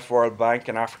IMF, World Bank,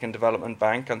 and African Development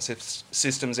Bank on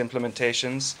systems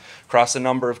implementations across a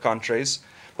number of countries.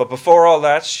 But before all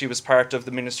that, she was part of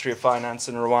the Ministry of Finance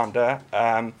in Rwanda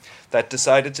that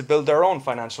decided to build their own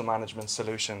financial management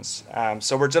solutions.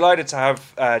 So we're delighted to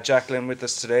have Jacqueline with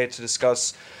us today to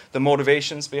discuss the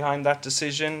motivations behind that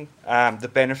decision, the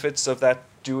benefits of that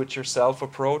do-it-yourself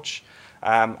approach,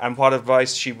 and what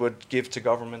advice she would give to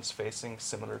governments facing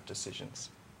similar decisions.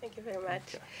 Thank you very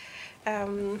much.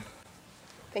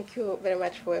 Thank you very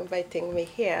much for inviting me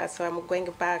here. So I'm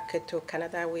going back to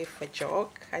Canada with a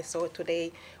joke. I saw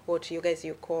today what you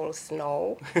call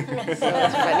snow. So it's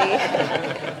funny.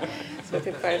 So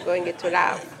people are going to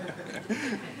laugh.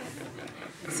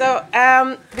 So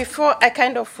before I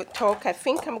kind of talk, I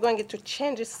think I'm going to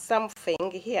change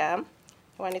something here.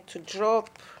 I wanted to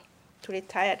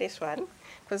retire this one,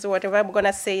 because whatever I'm going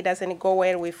to say doesn't go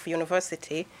well with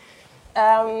university.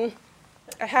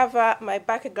 I have my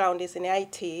background is in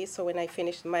IT, so when I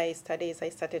finished my studies, I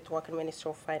started to work in the Ministry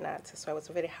of Finance. So I was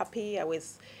very happy. I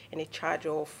was in charge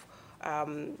of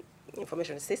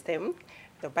information system,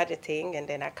 the budgeting, and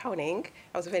then accounting.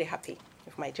 I was very happy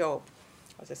with my job.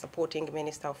 I was supporting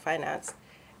Minister of Finance.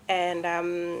 And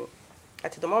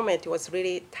at the moment, it was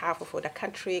really tough for the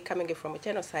country coming from a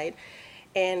genocide.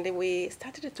 And we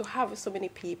started to have so many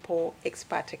people,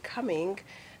 experts coming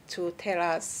to tell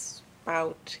us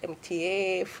about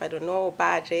MTF, I don't know,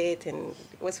 budget, and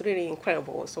it was really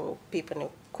incredible. So people in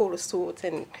cool suits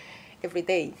and every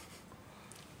day.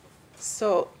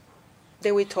 So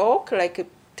they would talk like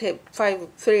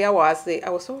 3 hours. I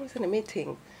was always in a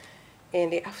meeting.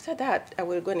 And after that, I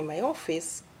will go in my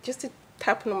office just to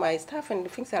tap on my stuff and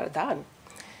things are done.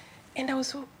 And I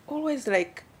was always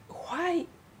like, why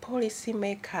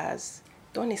policymakers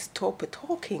don't stop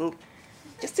talking?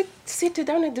 Just to sit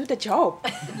down and do the job.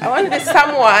 I wanted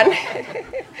someone.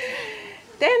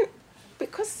 Then,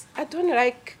 because I don't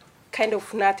like kind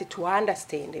of not to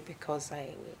understand it, because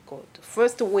I will go to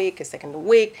first week, second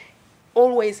week,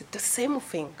 always the same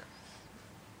thing.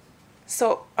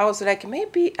 So I was like,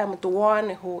 maybe I'm the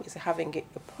one who is having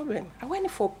a problem. I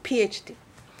went for PhD.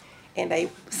 And I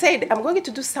said, I'm going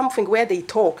to do something where they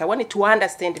talk. I wanted to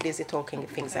understand these talking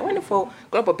things. I went for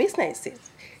global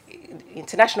businesses.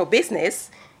 International business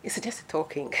is just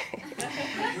talking.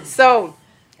 So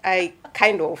I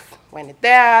kind of went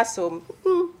there, so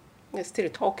they're still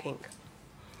talking.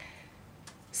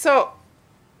 So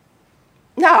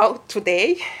now,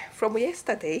 today, from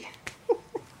yesterday,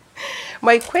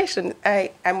 my question,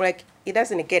 I'm like, it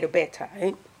doesn't get better.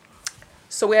 Right?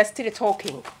 So we are still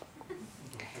talking.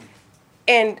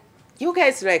 And you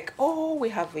guys are like, oh, we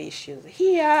have issues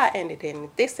here, and then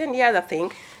this and the other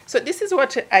thing. So this is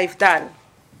what I've done.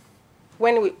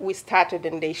 When we started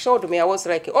and they showed me, I was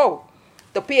like, oh,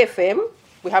 the PFM,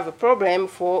 we have a problem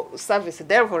for service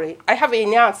delivery. I have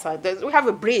an answer. We have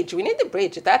a bridge. We need a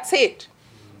bridge. That's it.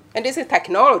 And this is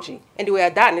technology. And we are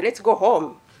done. Let's go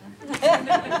home.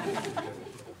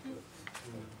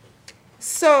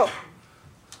 So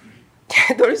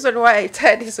the reason why I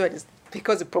said this one is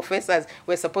because the professors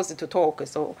were supposed to talk.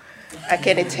 So I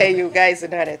can tell you guys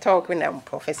that I talk when I'm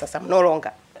professors. I'm no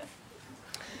longer.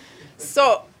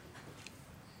 So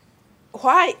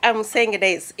why I'm saying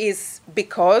this is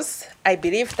because I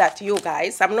believe that you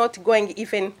guys, I'm not going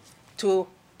even to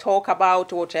talk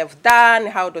about what I've done,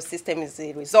 how the system is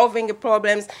resolving the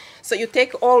problems. So you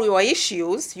take all your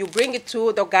issues, you bring it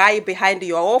to the guy behind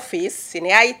your office in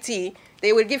IT,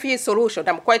 they will give you a solution.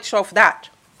 I'm quite sure of that.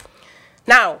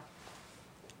 Now,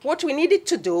 what we needed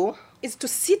to do is to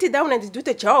sit down and do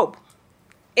the job.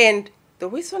 And the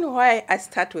reason why I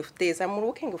start with this, I'm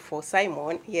looking for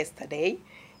Simon yesterday.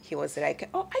 He was like,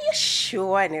 oh, are you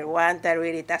sure in Rwanda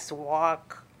really does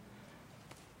work?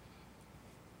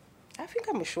 I think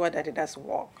I'm sure that it does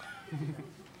work.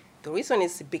 The reason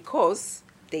is because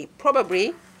they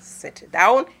probably sit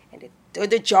down and they do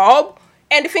the job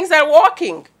and things are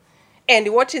working.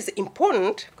 And what is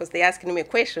important, because they're asking me a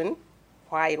question,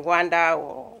 why Rwanda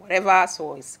or whatever,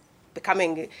 so it's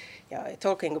becoming a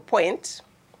talking point.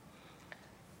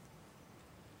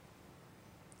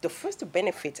 The first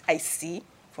benefit I see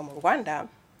from Rwanda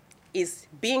is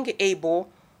being able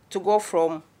to go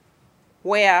from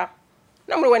where,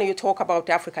 normally when you talk about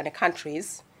African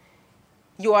countries,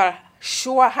 you are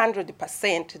sure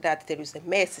 100% that there is a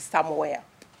mess somewhere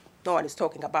no one is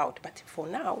talking about. But for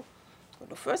now, for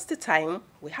the first time,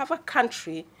 we have a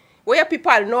country where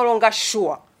people are no longer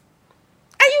sure.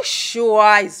 Are you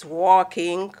sure it's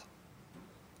working?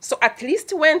 So at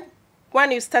least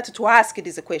when you start to ask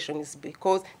this question, it's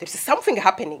because there's something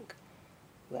happening.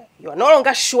 You are no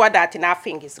longer sure that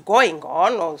nothing is going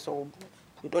on, or so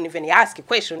you don't even ask a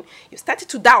question. You started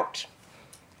to doubt.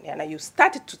 And you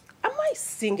started to, am I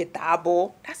seeing a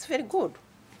double? That's very good.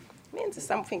 It means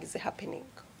something is happening.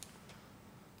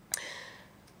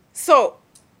 So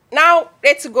now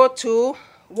let's go to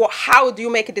how do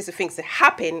you make these things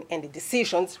happen and the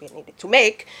decisions we needed to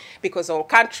make, because all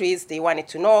countries, they wanted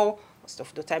to know, most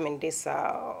of the time in this,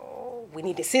 we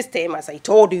need a system. As I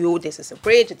told you, this is a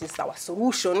bridge, this is our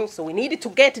solution, so we needed to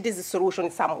get this solution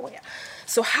somewhere.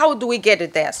 So how do we get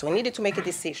it there? So we needed to make a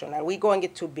decision. Are we going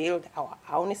to build our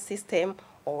own system,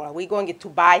 or are we going to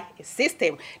buy a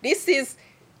system? This is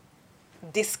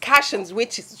discussions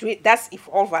which is, that's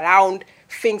evolve around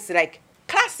things like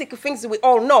classic things we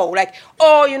all know, like,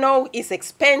 oh, you know, it's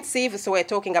expensive, so we're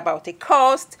talking about the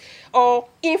cost, or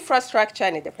infrastructure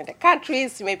in different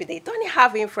countries, maybe they don't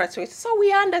have infrastructure, so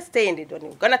we understand it. We're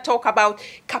going to talk about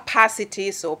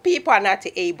capacity, so people are not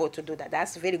able to do that.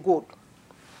 That's very good.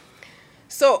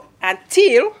 So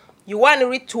until you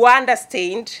want to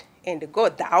understand and go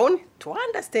down to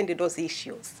understand those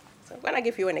issues. So I'm going to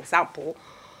give you an example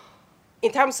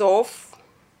in terms of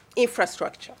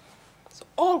infrastructure. So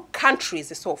all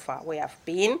countries so far we have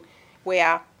been,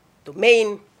 where the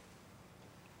main,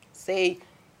 say,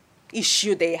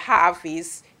 issue they have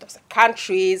is those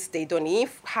countries, they don't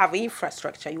have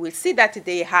infrastructure. You will see that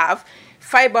they have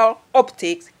fiber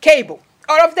optics cable,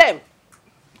 all of them.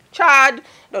 Chad,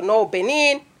 don't know,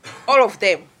 Benin, all of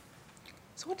them.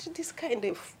 So what is this kind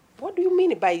of, what do you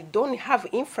mean by don't have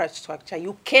infrastructure?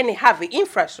 You can have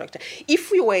infrastructure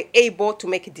if you were able to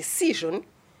make a decision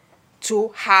to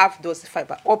have those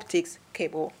fiber optics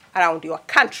cable around your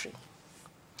country.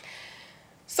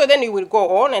 So then you will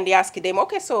go on and ask them,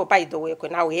 okay, so by the way,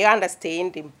 now we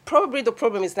understand, probably the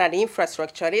problem is not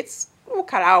infrastructure. Let's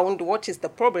look around, what is the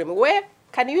problem? Where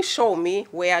can you show me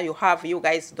where you have, you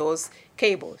guys, those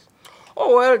cables?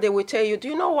 Oh, well, they will tell you, do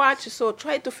you know what? So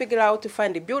try to figure out to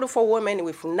find a beautiful woman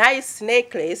with nice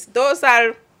necklace. Those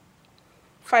are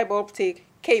fiber optic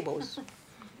cables.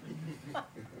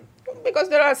 Because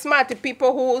there are smart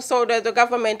people who saw that the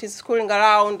government is screwing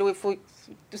around with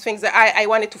things that I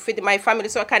wanted to feed my family,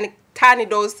 so I can turn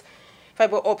those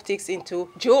fiber optics into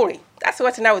jewelry. That's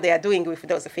what now they are doing with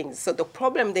those things. So the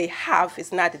problem they have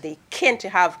is not that they can't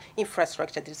have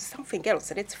infrastructure. There's something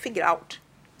else. Let's figure out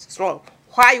what's wrong.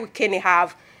 Why we can't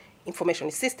have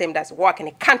information system that's work in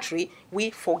a country,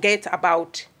 we forget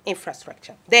about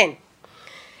infrastructure. Then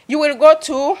you will go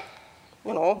to,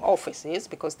 you know, offices,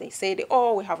 because they say,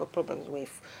 oh, we have a problem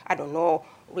with, I don't know,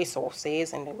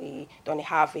 resources, and we don't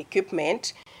have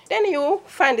equipment. Then you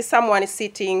find someone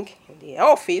sitting in the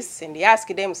office, and they ask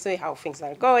them, say, how things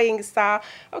are going, sir.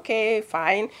 Okay,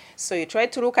 fine. So you try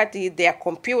to look at their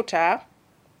computer.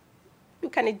 You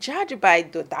can judge by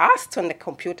the dust on the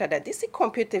computer that this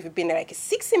computer has been like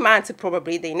 6 months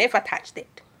probably, they never touched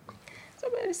it. So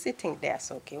we're sitting there,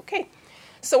 so okay.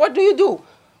 So what do?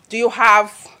 Do you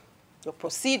have your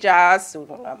procedures,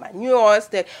 your manuals?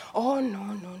 Oh,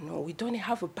 no, we don't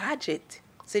have a budget.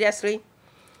 Seriously?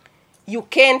 You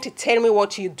can't tell me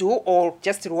what you do or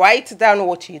just write down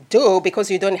what you do because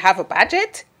you don't have a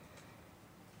budget?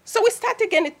 So we start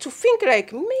again to think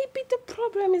like maybe the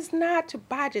problem is not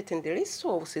budget and the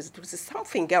resources. There is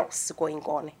something else going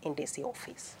on in this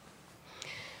office.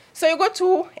 So you go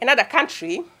to another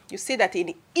country, you see that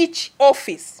in each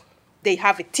office, they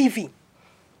have a TV.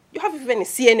 You have even a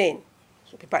CNN.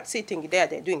 So people are sitting there,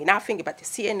 they're doing nothing but the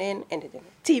CNN and the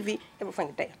TV,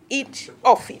 everything there. Each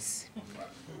office.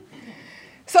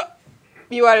 So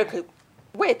you are like,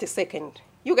 wait a second.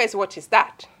 You guys, what is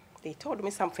that? They told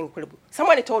me something incredible.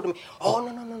 Somebody told me, oh,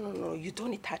 no, you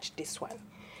don't touch this one.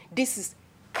 This is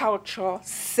culture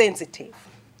sensitive.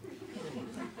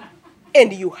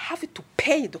 And you have to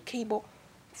pay the cable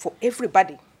for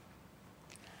everybody.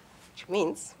 Which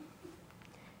means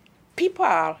people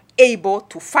are able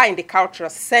to find the cultural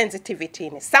sensitivity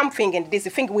in something, and this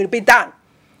thing will be done.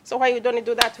 So why you don't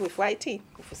do that with IT,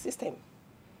 with the system?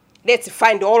 Let's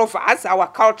find all of us our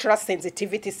cultural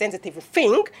sensitivity, sensitive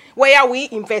thing, where we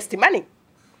invest money.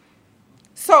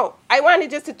 So I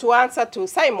wanted just to answer to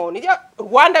Simon.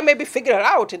 Rwanda maybe figure it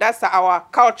out. That's our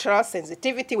cultural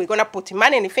sensitivity. We're going to put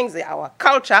money in the things that our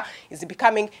culture is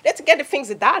becoming. Let's get the things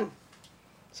done.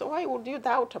 So why would you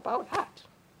doubt about that?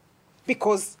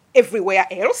 Because everywhere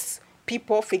else,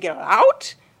 people figure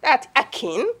out that I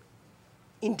can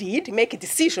indeed make a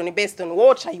decision based on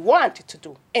what I want to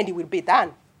do, and it will be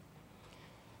done.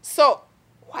 So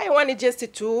why I wanted just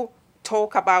to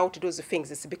talk about those things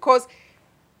is because,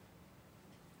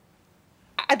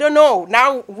 I don't know,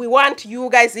 now we want you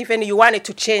guys, even you wanted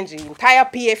to change the entire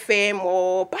PFM,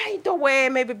 or by the way,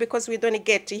 maybe because we don't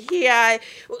get here,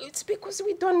 it's because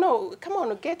we don't know. Come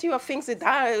on, get your things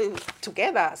done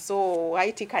together so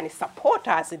IT can support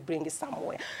us and bring it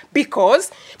somewhere.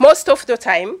 Because most of the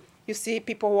time, you see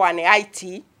people who are in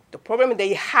IT, the problem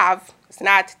they have is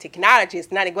not technology,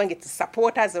 it's not going to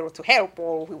support us or to help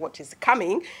or what is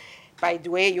coming. By the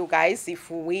way, you guys,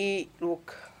 if we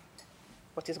look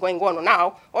what is going on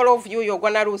now, all of you, you're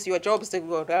going to lose your jobs, you're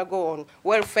going to go on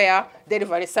welfare,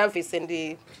 delivery service,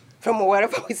 and from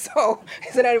wherever we saw.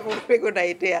 It's not even very good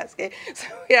ideas. Okay? So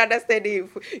we understand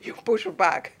if you push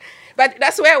back. But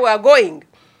that's where we're going.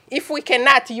 If we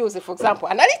cannot use, for example,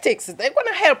 analytics, they're going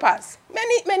to help us.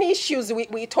 Many issues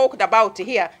we talked about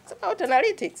here, it's about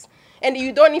analytics. And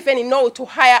you don't even know to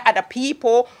hire other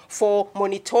people for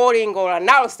monitoring or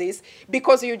analysis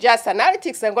because you just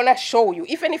analytics are going to show you.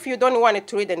 Even if you don't want it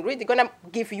to read and read, they're going to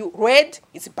give you red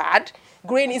is bad,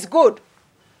 green is good.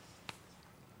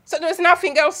 So there's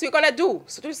nothing else you're going to do.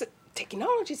 So there's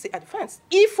technology is advanced.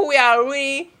 If we are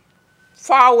really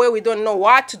far away, we don't know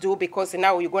what to do because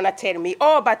now you're going to tell me,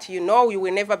 oh, but you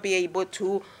will never be able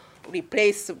to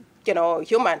replace,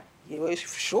 human.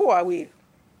 Sure, I will.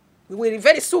 We will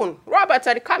very soon. Robots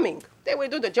are coming. They will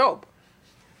do the job.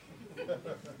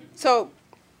 So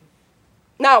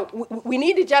now we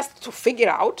need just to figure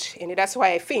out, and that's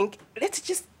why I think let's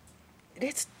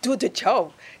do the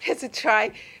job. Let's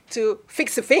try to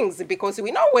fix things because we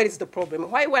know where is the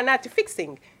problem, why we're not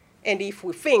fixing. And if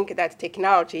we think that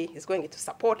technology is going to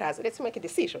support us, let's make a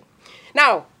decision.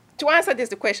 Now, to answer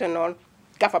the question on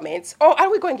governments, or are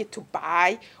we going to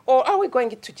buy, or are we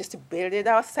going to just build it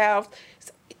ourselves?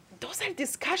 So those are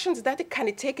discussions that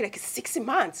can take like 6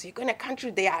 months. You're in a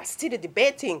country, they are still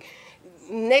debating.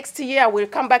 Next year, we'll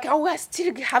come back, I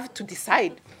still have to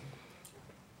decide.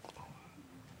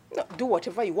 No, do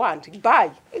whatever you want, buy.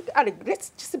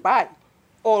 Let's just buy.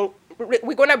 Or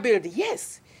we're going to build,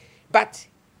 yes. But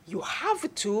you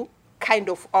have to kind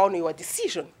of own your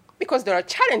decision because there are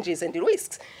challenges and the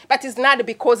risks. But it's not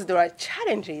because there are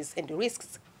challenges and the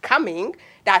risks coming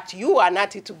that you are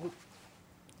not to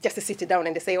just sit down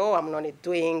and say, oh, I'm not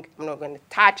going to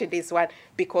touch this one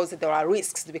because there are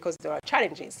risks, because there are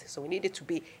challenges. So we needed to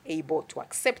be able to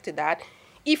accept that.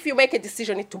 If you make a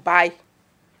decision to buy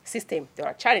system, there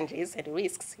are challenges and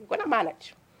risks, you're going to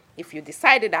manage. If you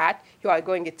decide that you are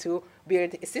going to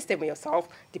build a system yourself,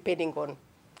 depending on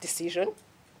decision,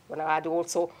 you're going to add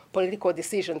also political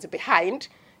decisions behind,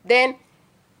 then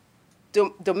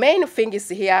the main thing is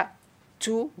here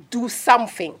to do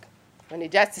something. When you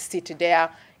just sit there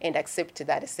and accept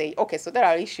that and say, okay, so there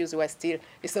are issues, we're still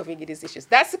resolving these issues.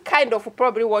 That's kind of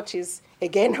probably what is,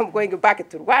 again, I'm going back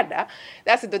to Rwanda.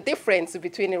 That's the difference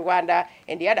between Rwanda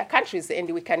and the other countries, and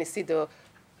we can see the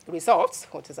results,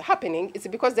 what is happening. It's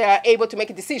because they are able to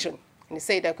make a decision. And they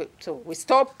say that, so we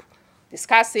stop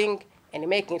discussing and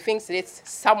making things,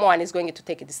 someone is going to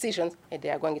take a decision, and they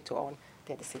are going to own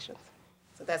their decisions.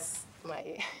 So that's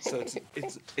my... So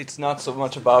it's not so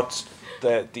much about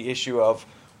the issue of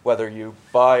whether you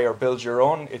buy or build your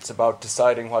own, it's about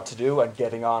deciding what to do and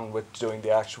getting on with doing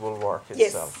the actual work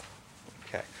itself.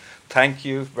 Yes. Okay. Thank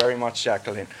you very much,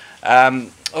 Jacqueline.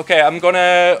 Okay, I'm going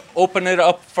to open it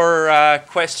up for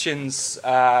questions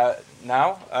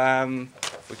now.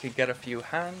 We could get a few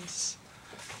hands.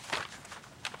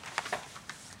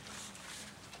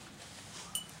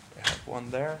 We have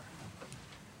one there.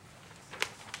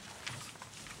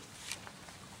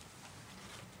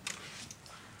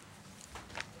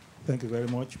 Thank you very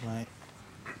much.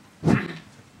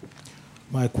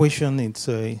 My question is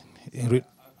I'm just going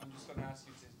to ask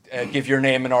you to give your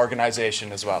name and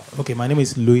organization as well. okay. My name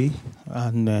is Louis,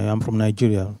 and I'm from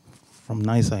Nigeria, from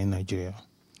NISA in Nigeria.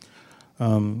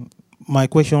 My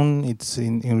question is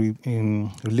in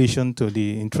relation to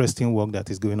the interesting work that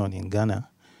is going on in Ghana.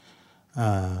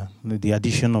 The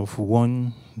addition of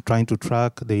trying to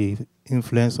track the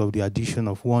influence of the addition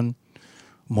of one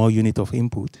more unit of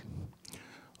input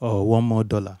or $1 more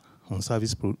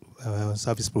on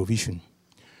service provision.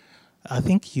 I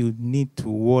think you need to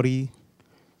worry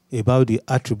about the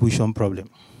attribution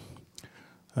problem,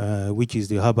 which is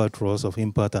the albatross of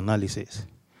impact analysis.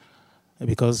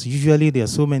 Because usually there are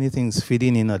so many things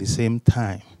feeding in at the same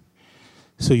time.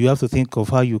 So you have to think of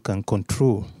how you can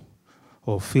control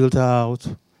or filter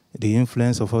out the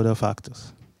influence of other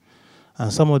factors.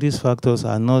 And some of these factors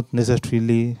are not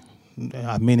necessarily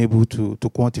amenable to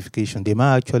quantification. They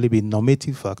might actually be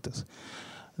normative factors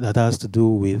that has to do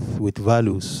with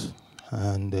values.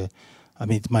 And I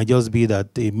mean, it might just be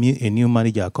that a new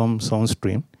manager comes on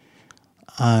stream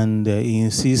and he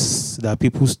insists that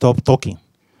people stop talking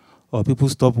or people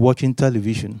stop watching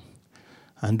television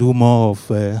and do more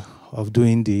of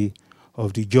doing the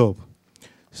job.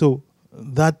 So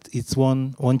that is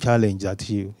one challenge that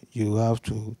you have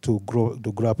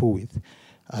to grapple with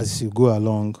as you go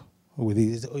along with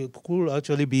it. It could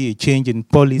actually be a change in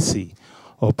policy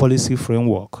or policy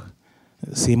framework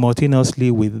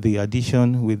simultaneously with the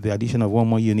addition of one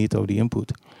more unit of the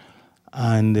input.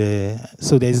 And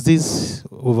so there's this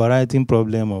overriding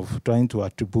problem of trying to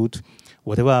attribute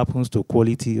whatever happens to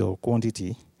quality or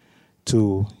quantity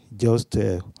to just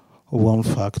one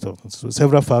factor. So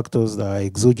several factors that are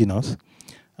exogenous,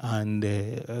 and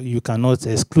you cannot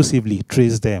exclusively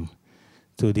trace them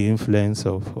to the influence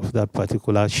of that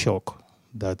particular shock,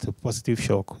 that positive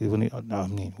shock, even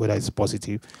whether it's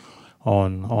positive,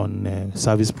 on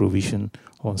service provision,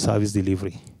 on service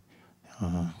delivery.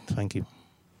 Thank you.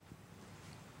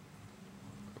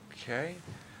 Okay.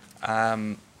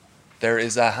 There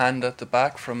is a hand at the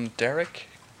back from Derek.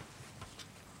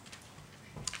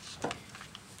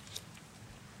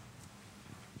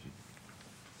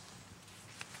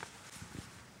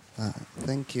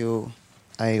 Thank you.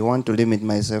 I want to limit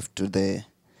myself to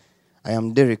I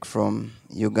am Derek from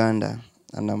Uganda,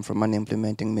 and I'm from an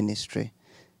implementing ministry,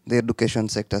 the education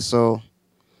sector. So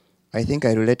I think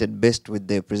I related best with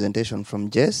the presentation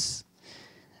from Jess,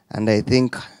 and I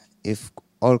think if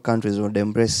all countries would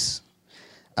embrace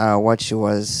what she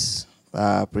was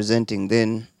presenting,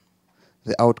 then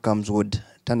the outcomes would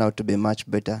turn out to be much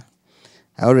better.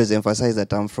 I always emphasize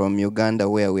that I'm from Uganda,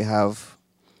 where we have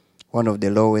one of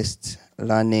the lowest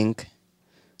learning,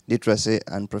 literacy,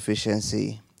 and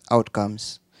proficiency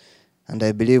outcomes. And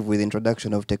I believe with the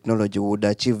introduction of technology, we would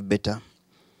achieve better.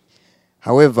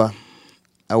 However,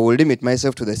 I will limit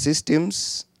myself to the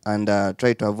systems and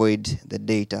try to avoid the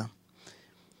data.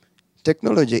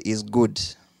 Technology is good,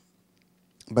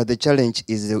 but the challenge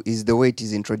is the way it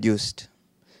is introduced.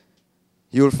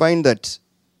 You'll find that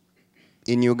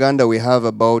in Uganda we have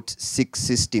about 6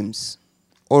 systems,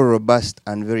 all robust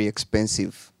and very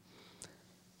expensive.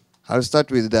 I'll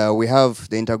start with we have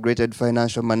the integrated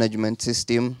financial management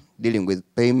system dealing with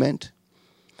payment.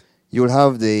 You'll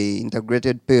have the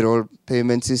integrated payroll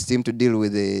payment system to deal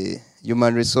with the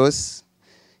human resource.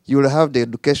 You'll have the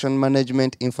education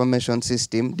management information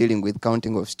system dealing with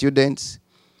counting of students.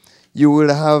 You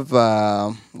will have,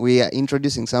 we are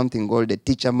introducing something called the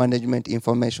teacher management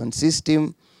information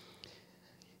system.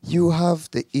 You have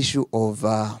the issue of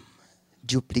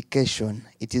duplication.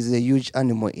 It is a huge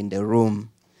animal in the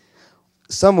room.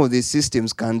 Some of these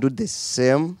systems can do the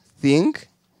same thing,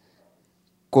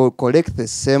 collect the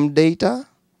same data,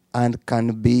 and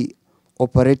can be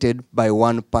operated by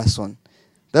one person.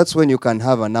 That's when you can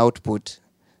have an output.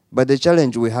 But the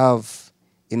challenge we have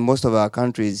in most of our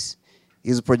countries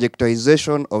is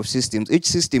projectization of systems. Each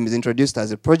system is introduced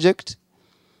as a project,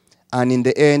 and in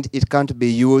the end, it can't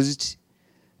be used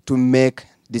to make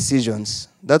decisions.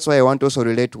 That's why I want to also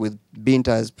relate with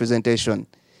Binta's presentation.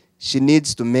 She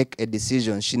needs to make a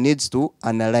decision. She needs to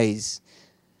analyze.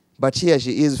 But here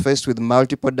she is faced with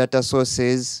multiple data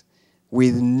sources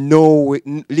with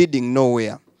leading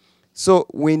nowhere. So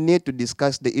we need to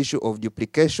discuss the issue of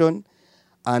duplication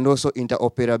and also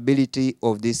interoperability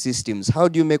of these systems. How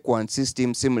do you make one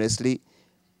system seamlessly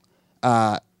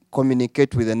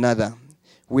communicate with another?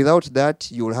 Without that,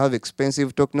 you will have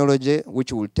expensive technology,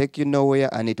 which will take you nowhere,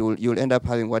 and you'll end up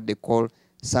having what they call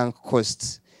sunk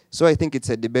costs. So I think it's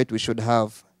a debate we should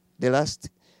have. The last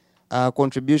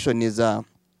contribution is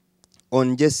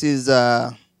on Jesse's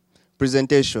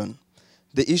presentation.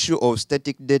 the issue of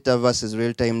static data versus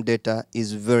real-time data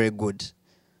is very good.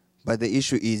 But the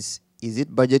issue is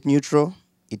it budget neutral?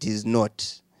 It is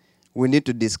not. We need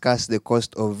to discuss the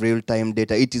cost of real-time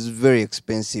data. It is very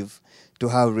expensive to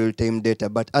have real-time data,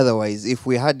 but otherwise, if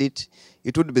we had it,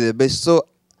 it would be the best. So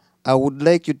I would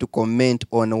like you to comment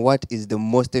on what is the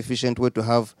most efficient way to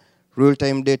have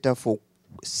real-time data for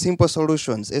simple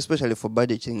solutions, especially for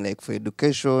budgeting, like for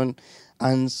education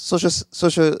and social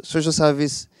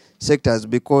service sectors,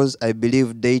 because I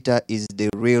believe data is the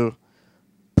real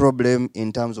problem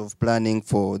in terms of planning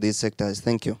for these sectors.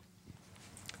 Thank you.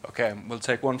 Okay, we'll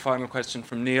take one final question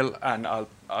from Neil, and I'll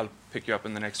pick you up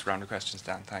in the next round of questions,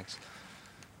 Dan. Thanks.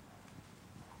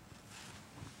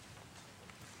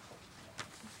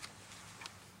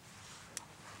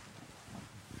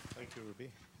 Thank you, Ruby.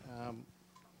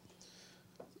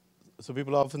 So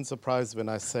people are often surprised when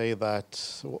I say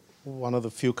that one of the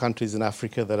few countries in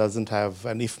Africa that doesn't have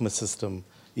an IFMA system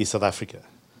is South Africa.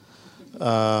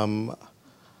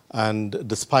 And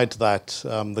despite that,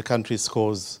 the country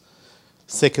scores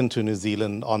second to New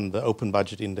Zealand on the Open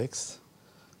Budget Index,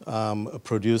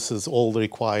 produces all the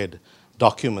required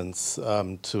documents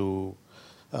for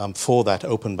that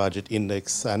Open Budget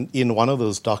Index. And in one of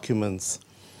those documents,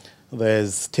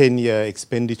 there's 10-year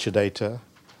expenditure data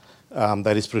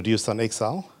that is produced on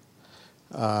Excel.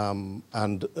 And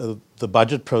the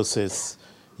budget process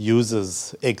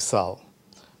uses Excel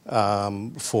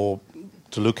to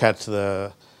look at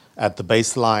the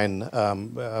baseline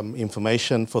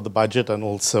information for the budget and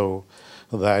also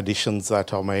the additions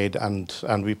that are made,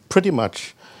 and we pretty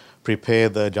much prepare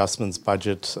the adjustments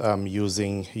budget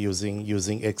using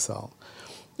Excel.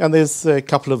 And there's a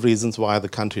couple of reasons why the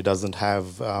country doesn't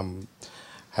have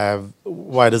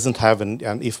why it doesn't have an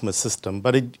IFMA system,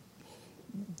 but it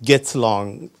gets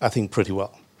along, I think, pretty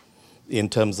well in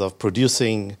terms of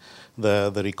producing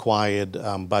the required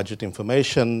budget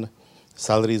information.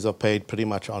 Salaries are paid pretty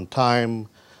much on time.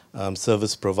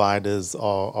 Service providers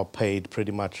are paid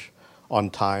pretty much on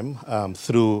time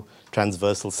through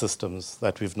transversal systems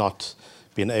that we've not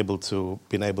been able to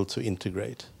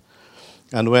integrate.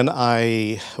 And when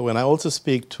I also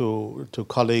speak to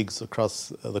colleagues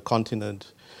across the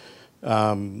continent,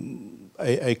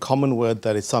 a common word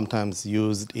that is sometimes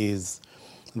used is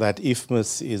that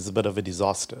IFMAS is a bit of a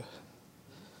disaster.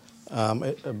 A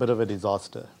bit of a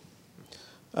disaster.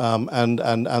 And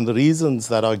the reasons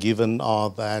that are given are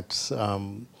that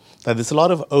there's a lot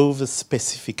of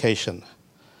over-specification.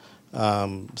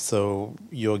 So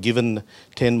you're given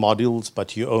 10 modules,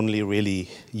 but you're only really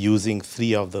using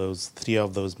three of those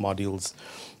modules,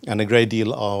 and a great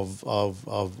deal of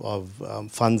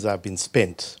funds have been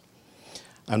spent.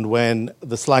 And when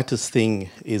the slightest thing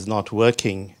is not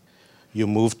working, you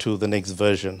move to the next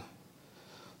version.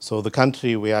 So the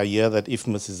country where I hear that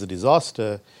IFMAS is a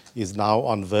disaster is now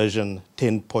on version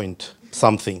 10 point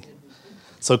something.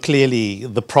 So clearly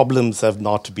the problems have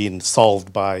not been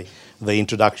solved by the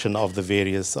introduction of the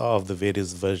various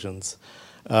versions.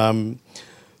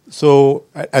 So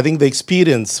I think the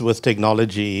experience with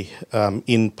technology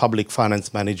in public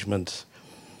finance management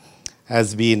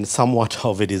has been somewhat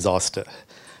of a disaster.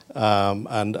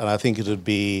 And I think it would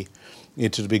be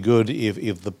good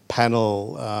if the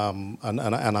panel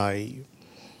and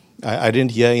I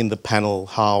didn't hear in the panel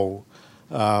how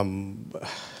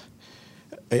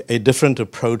a different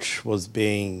approach was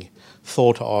being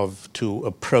thought of to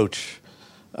approach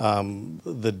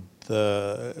the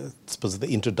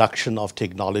introduction of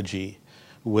technology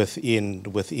within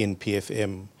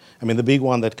PFM. I mean, the big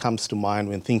one that comes to mind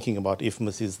when thinking about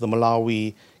IFMAS is the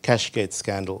Malawi Cashgate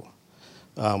scandal,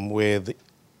 where the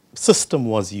system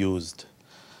was used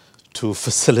to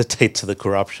facilitate the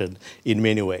corruption in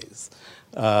many ways.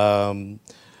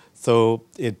 So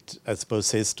it, I suppose,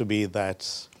 says to me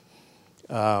that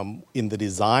in the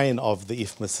design of the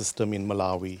IFMA system in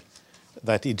Malawi,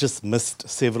 that it just missed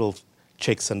several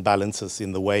checks and balances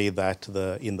in the way that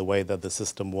the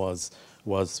system was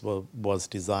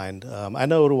designed. I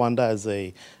know Rwanda has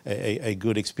a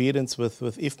good experience with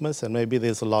IFMAS, and maybe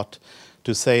there's a lot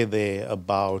to say there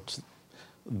about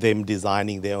them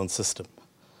designing their own system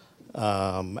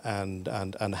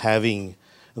and having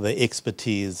the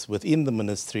expertise within the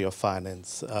Ministry of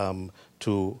Finance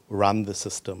to run the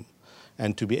system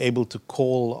and to be able to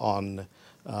call on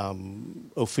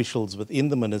officials within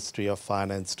the Ministry of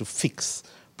Finance to fix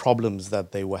problems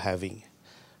that they were having.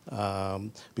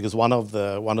 Because one of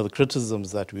the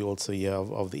criticisms that we also hear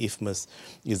of the IFMAS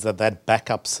is that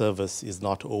backup service is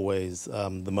not always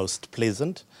the most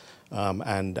pleasant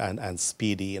and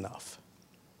speedy enough.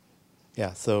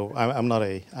 Yeah, so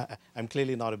I'm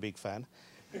clearly not a big fan.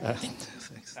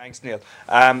 Thanks, Neil.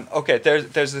 Okay,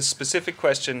 there's a specific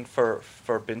question for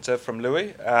Binta from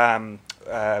Louis, and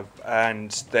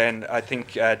then I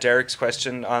think Derek's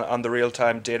question on the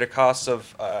real-time data costs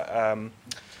of.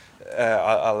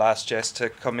 I'll ask Jess to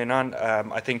come in on.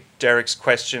 I think Derek's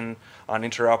question on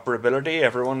interoperability,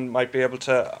 everyone might be able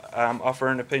to offer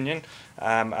an opinion,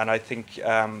 and I think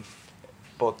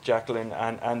both Jacqueline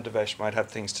and Devesh might have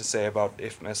things to say about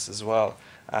IFMIS as well.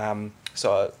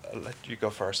 So I'll let you go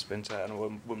first, Binta, and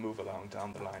we'll move along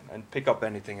down the line and pick up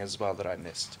anything as well that I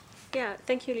missed. Yeah,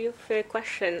 thank you, Leo, for your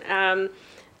question.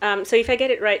 So if I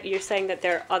get it right, you're saying that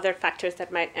there are other factors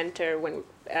that might enter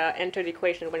the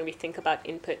equation when we think about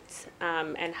inputs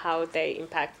and how they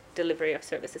impact delivery of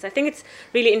services. I think it's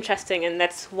really interesting, and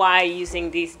that's why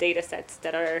using these data sets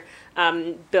that are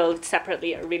built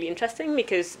separately are really interesting,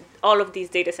 because all of these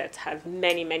data sets have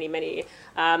many, many, many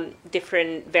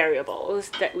different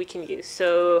variables that we can use.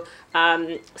 So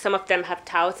some of them have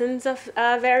thousands of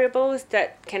variables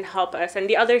that can help us. And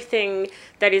the other thing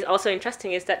that is also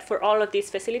interesting is that for all of these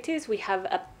facilities, we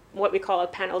have what we call a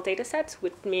panel data sets,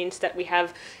 which means that we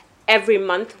have every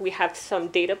month we have some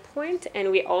data point,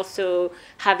 and we also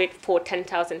have it for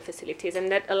 10,000 facilities. And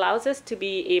that allows us to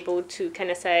be able to kind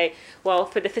of say, well,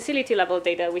 for the facility level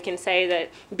data, we can say that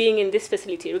being in this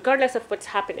facility, regardless of what's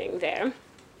happening there,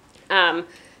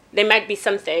 there might be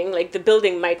something, like the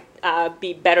building might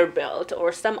be better built,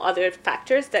 or some other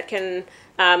factors that can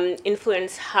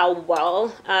influence how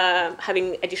well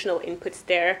having additional inputs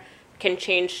there can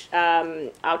change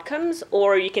outcomes.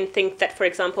 Or you can think that, for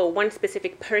example, one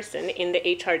specific person in the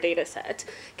HR data set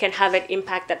can have an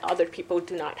impact that other people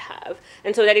do not have.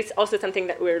 And so that is also something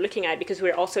that we're looking at, because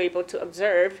we're also able to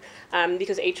observe,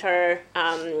 because HR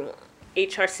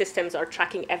systems are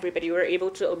tracking everybody. We're able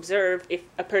to observe if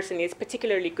a person is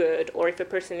particularly good or if a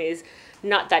person is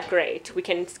not that great. We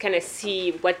can kind of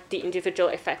see what the individual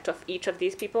effect of each of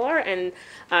these people are. And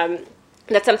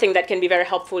that's something that can be very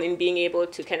helpful in being able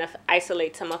to kind of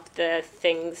isolate some of the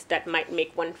things that might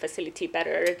make one facility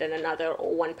better than another,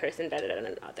 or one person better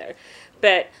than another.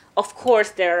 But of course,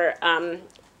 there are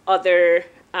other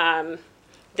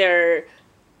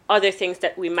things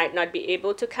that we might not be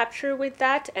able to capture with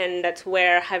that, and that's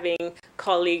where having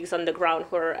colleagues on the ground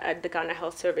who are at the Ghana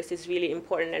Health Service is really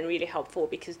important and really helpful,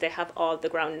 because they have all the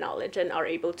ground knowledge and are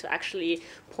able to actually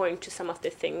point to some of the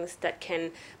things that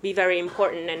can be very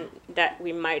important and that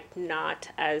we might not,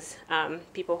 as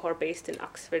people who are based in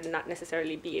Oxford, not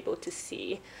necessarily be able to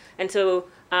see. And so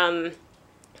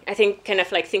I think kind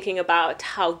of like thinking about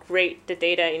how great the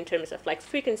data in terms of like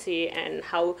frequency and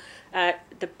how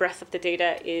the breadth of the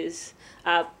data is,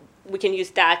 we can use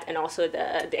that and also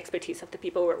the expertise of the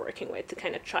people we're working with to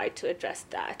kind of try to address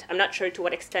that. I'm not sure to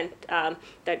what extent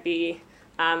that'd be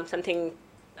something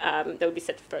that would be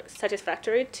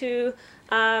satisfactory to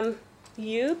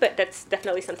you, but that's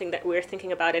definitely something that we're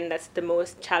thinking about, and that's the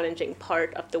most challenging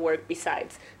part of the work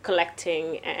besides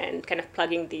collecting and kind of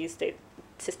plugging these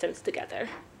systems together.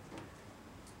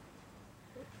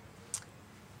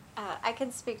 I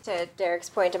can speak to Derek's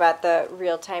point about the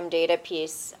real-time data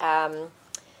piece.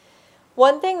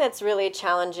 One thing that's really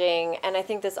challenging, and I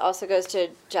think this also goes to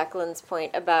Jacqueline's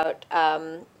point about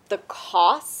the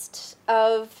cost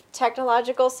of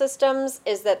technological systems,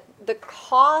 is that the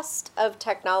cost of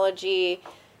technology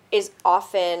is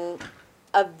often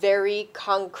a very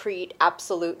concrete,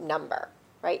 absolute number,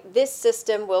 right? This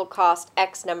system will cost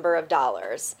X number of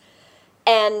dollars.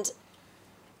 And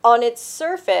on its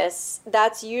surface,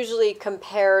 that's usually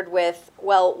compared with,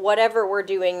 well, whatever we're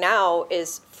doing now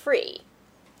is free.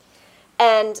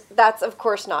 And that's, of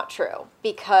course, not true,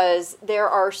 because there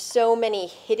are so many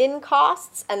hidden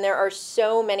costs and there are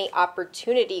so many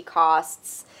opportunity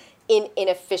costs in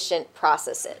inefficient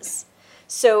processes.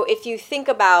 So if you think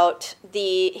about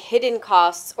the hidden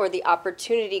costs or the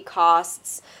opportunity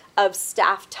costs of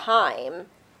staff time,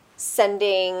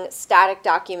 sending static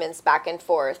documents back and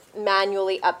forth,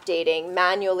 manually updating,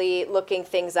 manually looking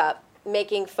things up,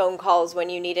 making phone calls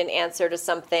when you need an answer to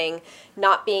something,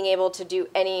 not being able to do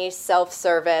any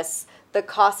self-service, the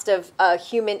cost of a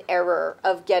human error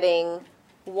of getting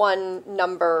one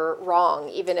number wrong,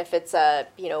 even if it's a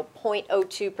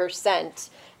 0.02%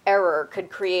 error,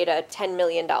 could create a $10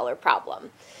 million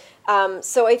problem.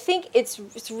 So I think it's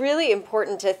really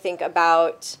important to think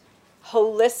about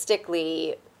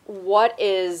holistically what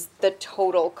is the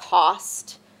total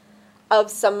cost of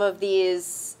some of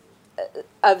these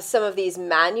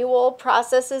manual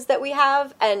processes that we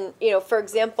have. And for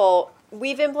example,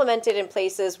 we've implemented in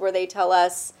places where they tell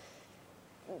us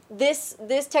this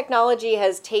technology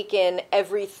has taken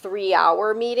every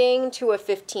 3-hour meeting to a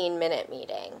 15-minute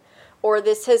meeting, or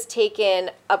this has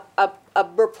taken a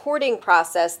reporting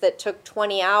process that took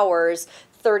 20 hours,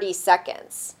 30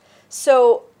 seconds.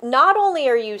 So not only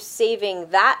are you saving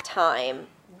that time,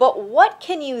 but what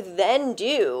can you then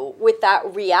do with that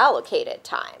reallocated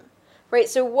time, right?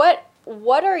 So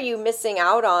what are you missing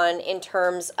out on in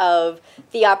terms of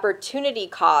the opportunity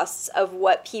costs of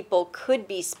what people could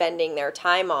be spending their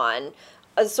time on,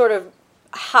 sort of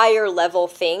higher level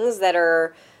things that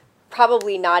are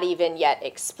probably not even yet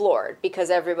explored because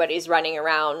everybody's running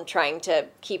around trying to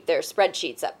keep their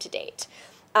spreadsheets up to date.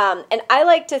 And I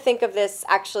like to think of this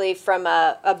actually from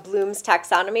a Bloom's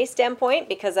taxonomy standpoint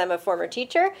because I'm a former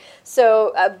teacher.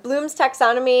 So Bloom's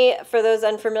taxonomy, for those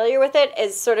unfamiliar with it,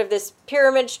 is sort of this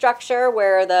pyramid structure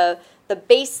where the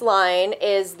baseline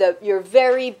is your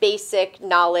very basic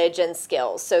knowledge and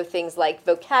skills. So things like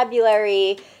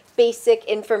vocabulary, basic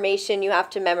information you have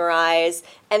to memorize,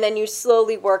 and then you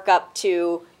slowly work up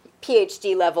to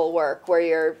PhD level work where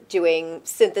you're doing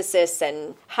synthesis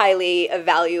and highly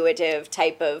evaluative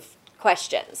type of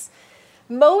questions.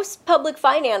 Most public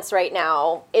finance right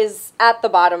now is at the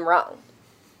bottom rung,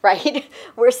 right?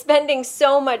 We're spending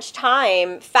so much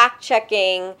time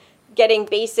fact-checking, getting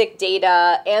basic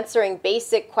data, answering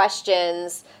basic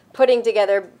questions, putting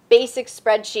together basic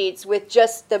spreadsheets with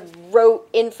just the rote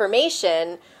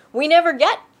information. We never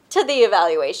get to the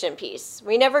evaluation piece.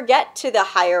 We never get to the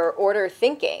higher order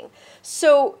thinking.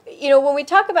 So, when we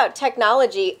talk about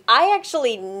technology, I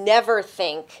actually never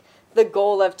think the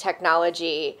goal of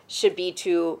technology should be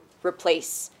to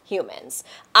replace humans.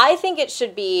 I think it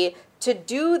should be to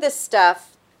do the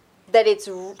stuff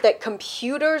that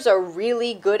computers are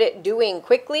really good at doing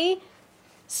quickly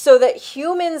so that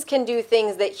humans can do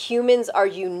things that humans are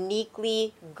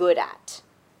uniquely good at.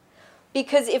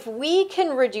 Because if we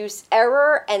can reduce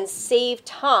error and save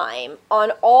time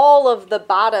on all of the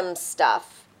bottom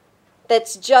stuff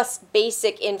that's just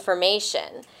basic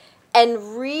information and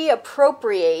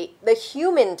reappropriate the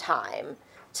human time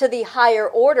to the higher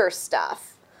order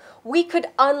stuff, we could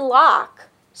unlock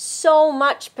so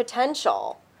much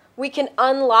potential. We can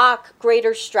unlock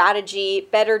greater strategy,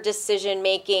 better decision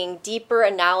making, deeper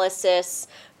analysis,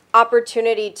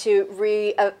 opportunity to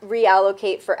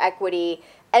reallocate for equity.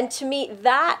 And to me,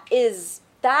 that is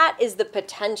the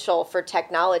potential for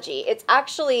technology.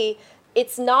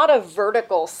 It's not a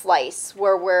vertical slice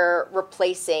where we're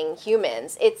replacing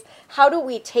humans. It's how do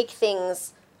we take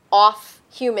things off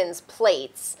humans'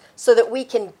 plates so that we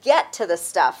can get to the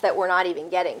stuff that we're not even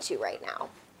getting to right now.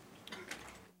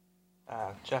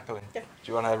 Jacqueline, do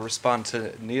you want to respond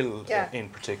to Neil in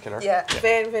particular? Yeah,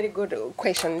 very, very good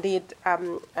question indeed.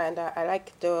 And I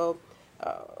like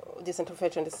this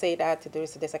intervention to say that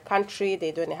there's a country,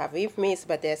 they don't have IFMIS,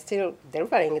 but they're still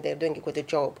delivering, they're doing a good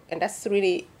job. And that's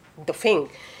really the thing.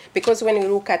 Because when we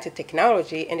look at the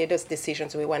technology and those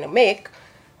decisions we want to make,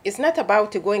 it's not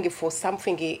about going for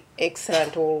something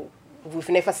excellent or we've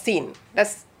never seen.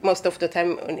 That's most of the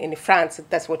time in France,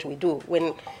 that's what we do.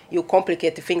 When you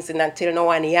complicate things and until no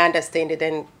one understands it,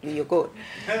 then you're good.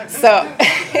 So,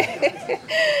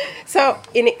 so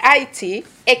in IT,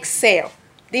 Excel,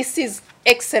 this is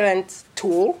excellent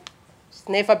tool. It's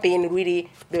never been really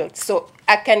built. So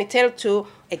I can tell to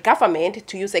a government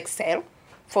to use Excel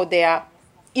for their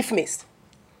IFMIS.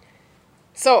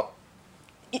 So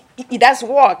it does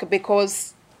work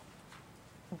because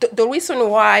the reason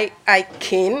why I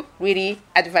can really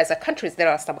advise the countries, there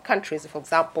are some countries, for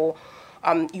example,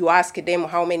 you ask them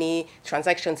how many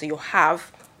transactions you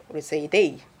have, let's say a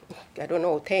day, I don't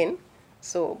know, 10.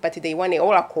 So, but they want an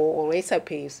Oracle or SAP,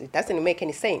 so it doesn't make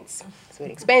any sense. It's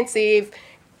very expensive,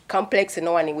 complex, and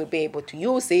no one will be able to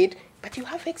use it. But you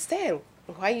have Excel.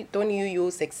 Why don't you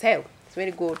use Excel? It's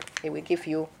very good. It will give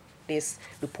you this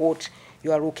report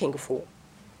you are looking for.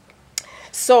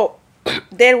 So,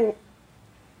 there,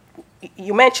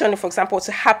 you mentioned, for example, what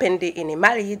happened in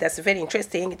Mali. That's very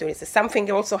interesting. There is something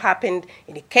that also happened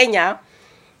in Kenya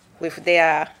with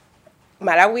their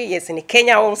Malawi, yes, in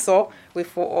Kenya also,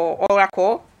 with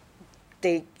Oracle,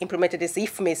 they implemented this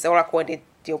IFMIS Oracle, and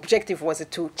the objective was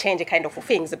to change the kind of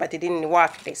things, but it didn't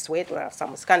work this way. There are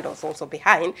some scandals also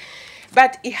behind.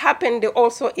 But it happened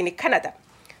also in Canada.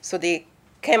 So they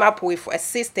came up with a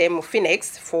system,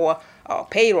 Phoenix, for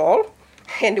payroll,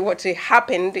 and what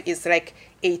happened is like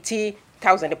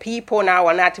 80,000 people now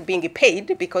are not being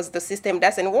paid because the system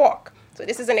doesn't work. So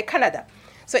this is in Canada.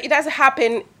 So it does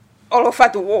happen all over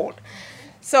the world.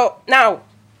 So now,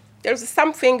 there's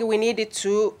something we needed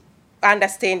to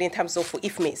understand in terms of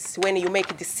IFMIS. When you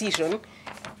make a decision,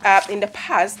 in the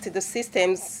past, the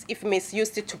systems, IFMIS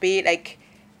used to be like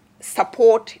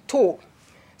support tool.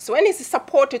 So when it's a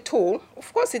support tool,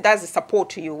 of course it does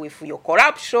support you with your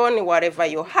corruption, whatever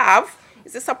you have,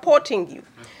 it's supporting you.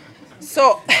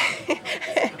 So,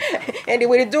 and it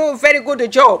will do a very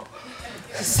good job.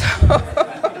 So,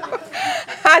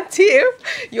 until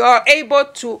you are able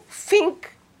to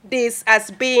think this as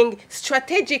being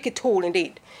strategic tool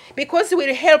indeed, because it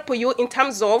will help you in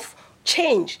terms of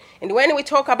change. And when we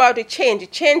talk about the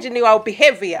change in our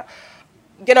behavior,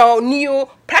 new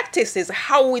practices,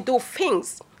 how we do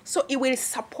things. So it will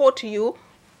support you,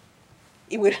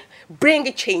 it will bring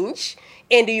a change,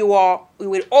 and you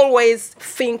will always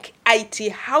think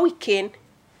IT, how it can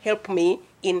help me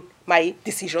in my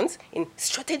decisions, in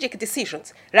strategic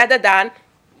decisions, rather than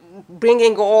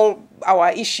bringing all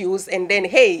our issues and then,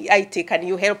 hey, IT, can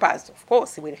you help us? Of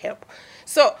course, it will help.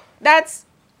 So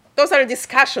those are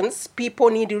discussions people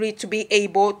need really to be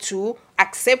able to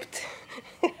accept.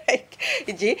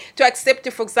 To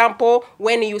accept, for example,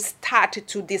 when you start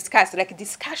to discuss, like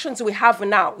discussions we have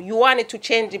now, you wanted to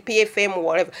change the PFM or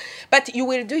whatever, but you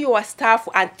will do your stuff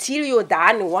until you're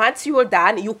done. Once you're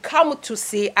done, you come to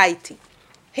see IT.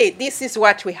 Hey, this is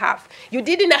what we have. You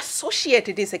didn't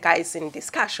associate these guys in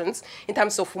discussions in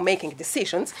terms of making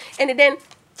decisions, and then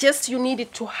just you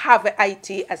needed to have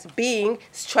IT as being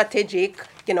strategic,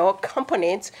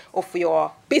 component of your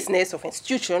business, of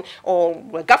institution, or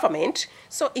government,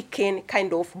 so it can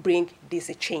kind of bring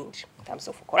this change in terms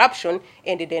of corruption,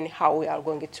 and then how we are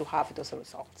going to have those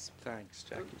results. Thanks,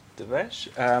 Jackie. Devesh,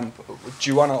 do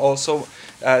you want to also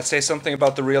say something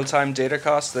about the real-time data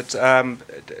cost that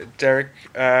Derek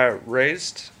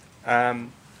raised? I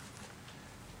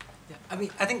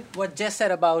think what Jess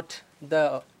said about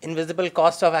the invisible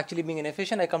cost of actually being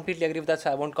inefficient, I completely agree with that,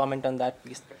 so I won't comment on that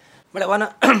piece. But I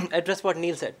want to address what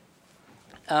Neil said.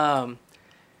 And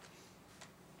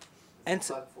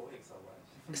so,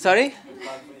 sorry?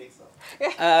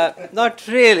 Not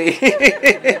really.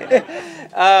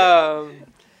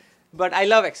 But I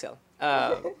love Excel.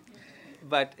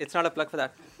 But it's not a plug for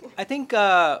that. I think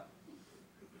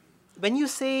when you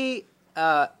say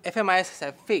FMIS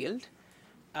have failed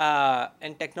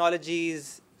and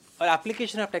technologies or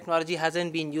application of technology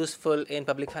hasn't been useful in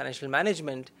public financial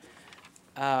management,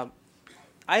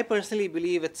 I personally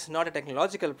believe it's not a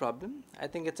technological problem. I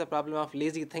think it's a problem of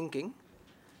lazy thinking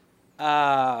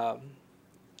and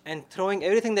throwing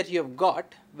everything that you have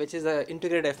got, which is an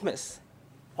integrated FMIS,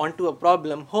 onto a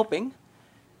problem, hoping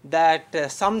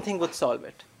that something would solve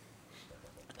it.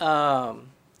 But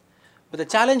the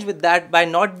challenge with that, by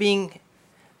not being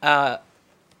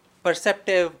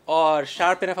perceptive or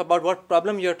sharp enough about what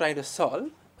problem you're trying to solve,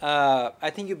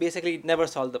 I think you basically never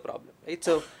solve the problem, right?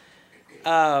 So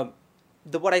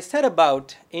what I said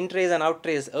about in-trays and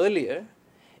out-trays earlier,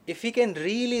 if we can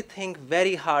really think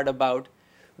very hard about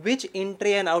which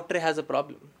in-tray and out-tray has a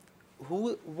problem,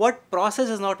 what process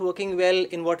is not working well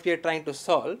in what we are trying to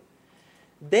solve,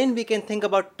 then we can think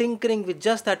about tinkering with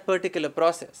just that particular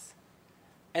process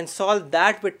and solve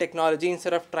that with technology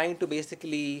instead of trying to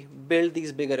basically build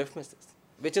these bigger FMISs,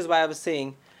 which is why I was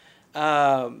saying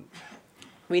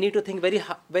we need to think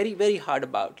very, very hard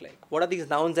about what are these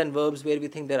nouns and verbs where we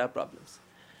think there are problems.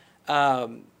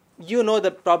 You know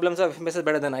the problems of FMISs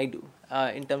better than I do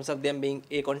in terms of them being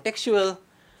acontextual,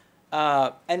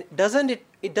 and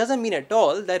it doesn't mean at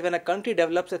all that when a country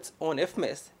develops its own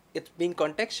FMIS, it's being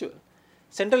contextual.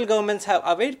 Central governments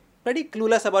are pretty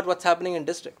clueless about what's happening in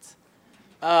districts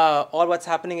or what's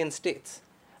happening in states.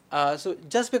 So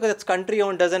just because it's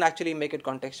country-owned doesn't actually make it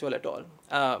contextual at all.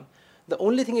 The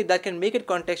only thing that can make it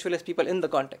contextual is people in the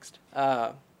context.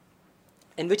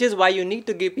 And which is why you need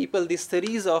to give people this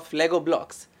series of Lego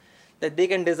blocks that they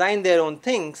can design their own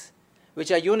things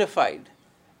which are unified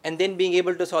and then being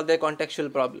able to solve their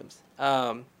contextual problems.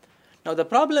 Now the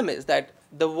problem is that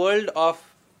the world of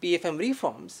PFM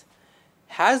reforms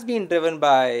has been driven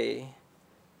by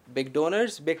big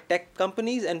donors, big tech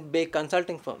companies, and big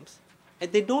consulting firms.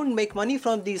 And they don't make money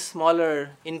from these smaller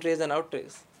in-trays and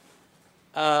out-trays.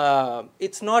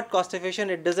 It's not cost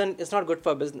efficient, it's not good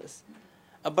for business.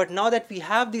 But now that we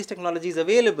have these technologies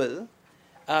available,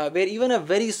 where even a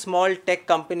very small tech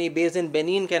company based in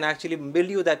Benin can actually build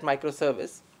you that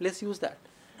microservice, let's use that.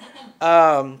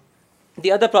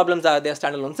 The other problems are there are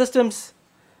standalone systems,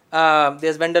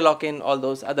 there's vendor lock-in, all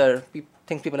those other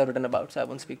things people have written about, so I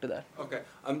won't speak to that. Okay,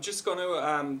 I'm just going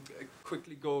to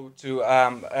quickly go to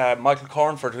Michael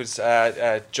Cornford, who's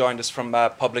joined us from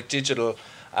Public Digital.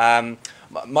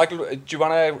 Michael, do you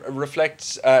want to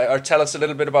reflect or tell us a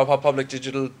little bit about what Public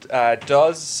Digital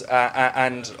does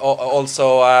and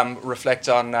also reflect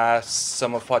on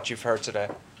some of what you've heard today?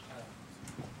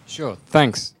 Sure,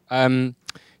 thanks.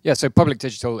 Yeah, so Public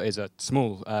Digital is a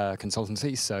small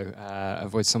consultancy, so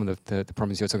avoids some of the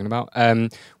problems you're talking about.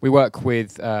 We work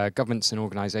with governments and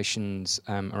organizations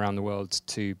around the world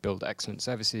to build excellent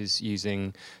services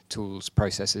using tools,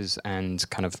 processes, and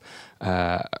kind of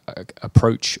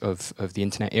approach of the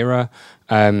internet era.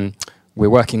 We're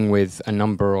working with a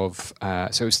number of,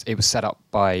 it was set up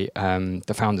by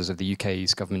the founders of the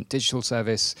UK's Government Digital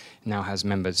Service. It now has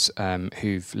members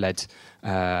who've led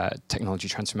technology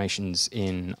transformations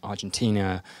in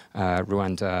Argentina,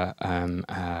 Rwanda,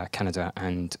 Canada,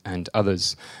 and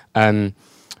others.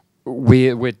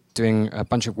 We're doing a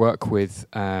bunch of work with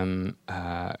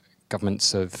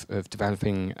governments of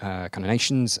developing kind of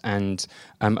nations, and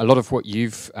a lot of what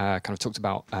you've kind of talked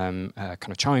about kind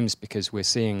of chimes, because we're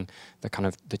seeing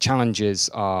the challenges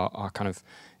are kind of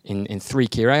in three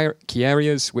key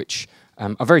areas, which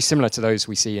are very similar to those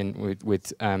we see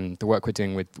with the work we're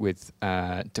doing with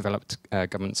developed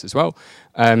governments as well.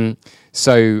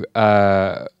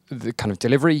 The kind of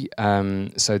delivery.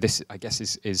 So this, I guess,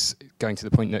 is going to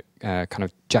the point that kind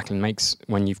of Jacqueline makes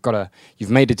when you've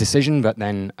made a decision, but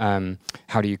then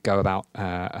how do you go about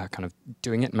kind of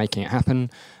doing it, making it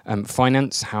happen?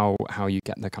 Finance, how you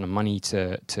get the kind of money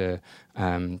to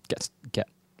get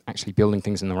actually building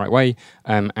things in the right way,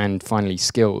 and finally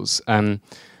skills.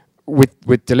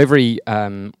 With delivery,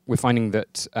 we're finding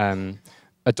that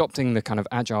adopting the kind of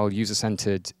agile,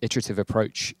 user-centered, iterative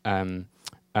approach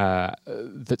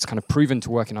that's kind of proven to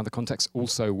work in other contexts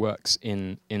also works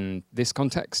in this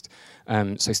context.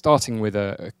 So starting with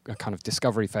a kind of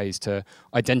discovery phase to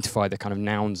identify the kind of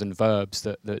nouns and verbs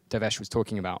that Devesh was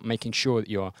talking about, making sure that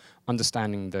you're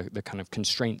understanding the kind of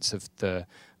constraints of the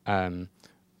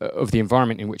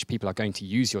environment in which people are going to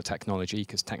use your technology,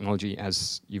 because technology,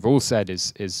 as you've all said,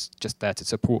 is just there to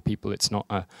support people. It's not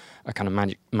a kind of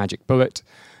magic bullet.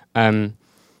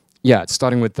 Yeah,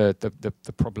 starting with the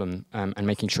problem and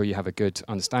making sure you have a good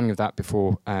understanding of that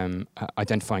before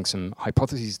identifying some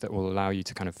hypotheses that will allow you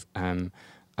to kind of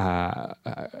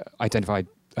identify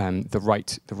the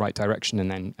right direction,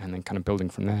 and then kind of building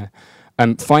from there.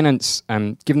 Finance,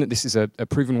 given that this is a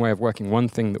proven way of working, one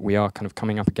thing that we are kind of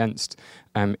coming up against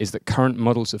is that current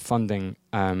models of funding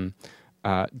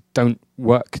don't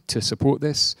work to support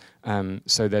this.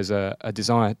 So there's a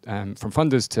desire from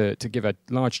funders to give a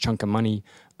large chunk of money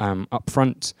up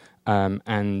front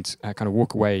and kind of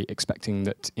walk away expecting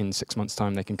that in 6 months'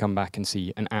 time they can come back and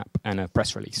see an app and a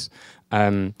press release.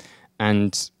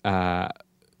 That's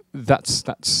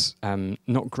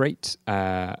not great.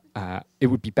 It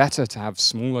would be better to have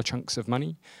smaller chunks of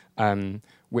money,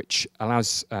 which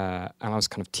allows kind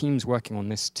of teams working in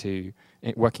this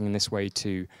way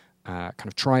to kind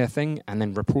of try a thing and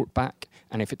then report back.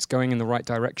 And if it's going in the right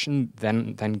direction,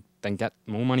 then get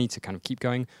more money to kind of keep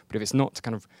going. But if it's not, to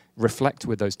kind of reflect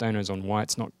with those donors on why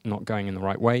it's not going in the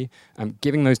right way,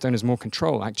 giving those donors more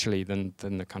control actually than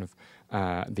the kind of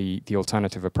the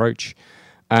alternative approach.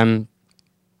 And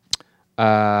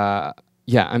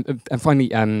finally,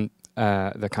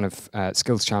 the kind of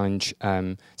skills challenge.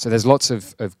 So there's lots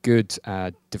of good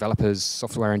developers,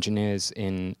 software engineers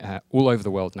in all over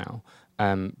the world now.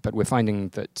 But we're finding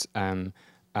that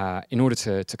in order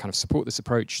to kind of support this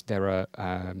approach, there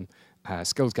are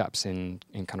skills gaps in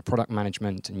kind of product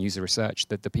management and user research,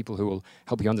 that the people who will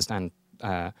help you understand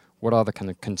what are the kind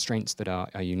of constraints that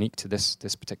are unique to this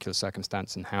particular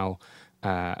circumstance, and how,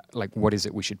 like, what is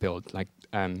it we should build? Like,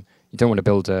 you don't want to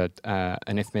build an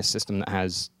IFMIS system that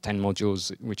has 10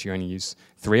 modules, which you only use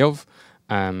 3 of.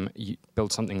 You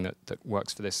build something that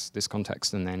works for this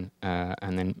context, and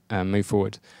then move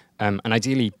forward. And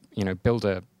ideally, build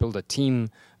a team,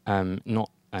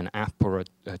 not an app or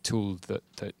a tool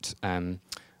that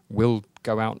will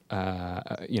go out.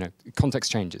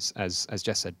 Context changes, as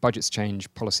Jess said. Budgets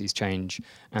change, policies change,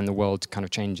 and the world kind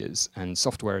of changes. And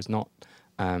software is not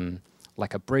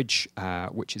like a bridge,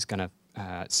 which is going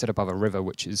to sit above a river,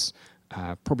 which is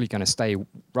probably going to stay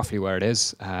roughly where it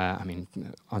is. I mean,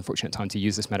 unfortunate time to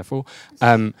use this metaphor.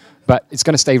 But it's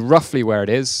going to stay roughly where it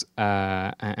is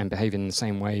and behave in the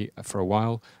same way for a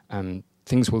while.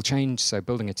 Things will change, so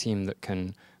building a team that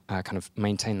can kind of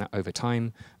maintain that over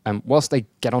time, whilst they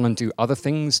get on and do other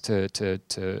things to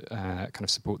kind of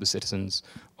support the citizens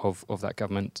of that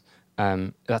government.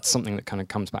 That's something that kind of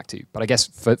comes back to. But I guess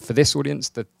for this audience,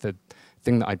 the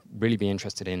thing that I'd really be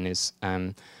interested in is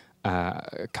kind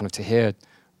of to hear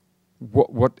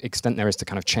what extent there is to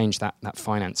kind of change that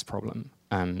finance problem,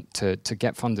 to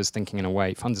get funders thinking in a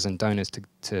way, funders and donors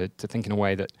to think in a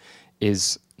way that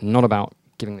is not about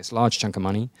giving this large chunk of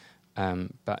money,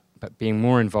 but being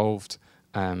more involved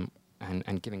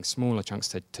and giving smaller chunks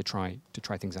to try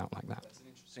things out like that. That's an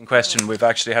interesting Interesting question. We've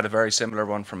actually had a very similar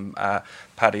one from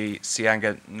Paddy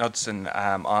Sianga Knudsen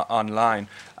online.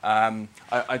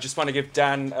 I just want to give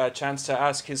Dan a chance to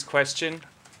ask his question,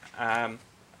 and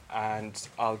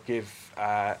I'll give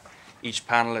each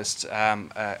panelist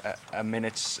a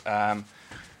minute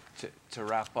to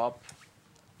wrap up.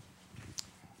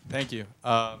 Thank you.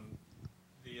 Dan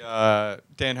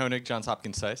Honig, Johns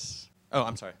Hopkins Sykes. Oh,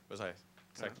 I'm sorry. Was I?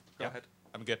 Sorry. Go ahead.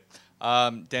 I'm good.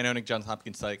 Dan Honig, Johns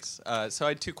Hopkins Sykes. So I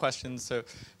had two questions. So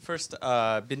first,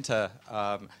 Binta,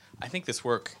 I think this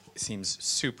work seems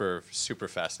super, super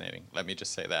fascinating. Let me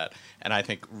just say that, and I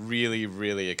think really,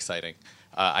 really exciting.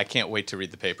 I can't wait to read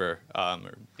the paper, or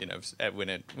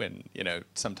when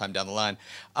sometime down the line.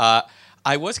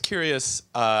 I was curious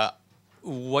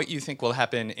what you think will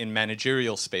happen in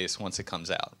managerial space once it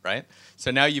comes out, right? So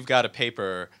now you've got a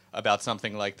paper about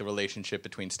something like the relationship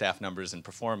between staff numbers and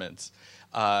performance.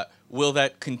 Will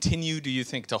that continue, do you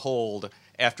think, to hold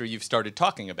after you've started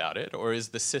talking about it? Or is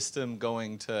the system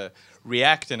going to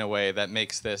react in a way that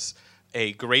makes this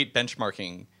a great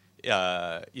benchmarking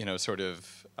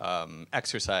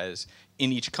exercise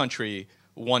in each country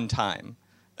one time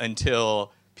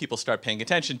until people start paying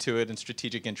attention to it and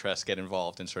strategic interests get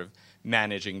involved in sort of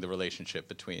managing the relationship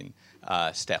between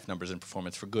staff numbers and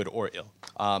performance for good or ill?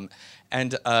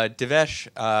 Devesh,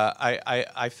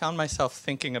 I found myself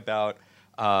thinking about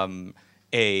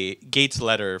a Gates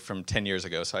letter from 10 years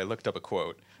ago, so I looked up a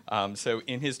quote. So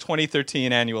in his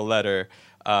 2013 annual letter,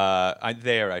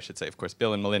 I should say, of course,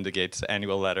 Bill and Melinda Gates'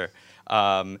 annual letter,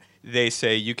 they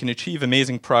say, "You can achieve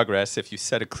amazing progress if you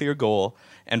set a clear goal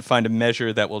and find a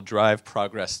measure that will drive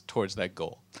progress towards that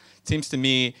goal." It seems to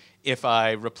me if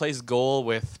I replace goal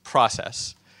with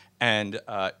process and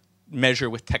measure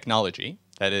with technology,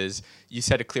 that is, you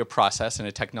set a clear process and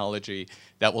a technology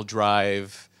that will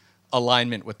drive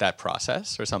alignment with that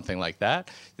process or something like that,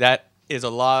 that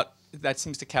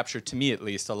seems to capture, to me at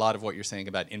least, a lot of what you're saying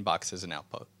about inboxes and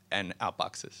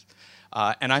outboxes.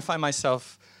 And I find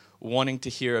myself wanting to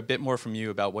hear a bit more from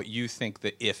you about what you think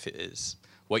the if is,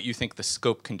 what you think the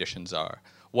scope conditions are.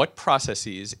 What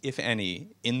processes, if any,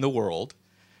 in the world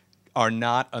are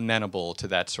not amenable to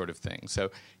that sort of thing?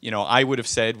 So, I would have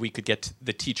said we could get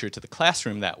the teacher to the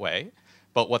classroom that way,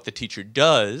 but what the teacher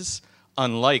does,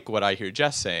 unlike what I hear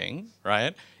Jess saying,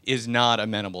 right, is not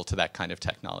amenable to that kind of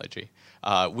technology.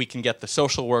 We can get the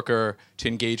social worker to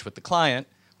engage with the client.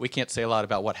 We can't say a lot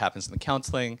about what happens in the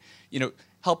counseling.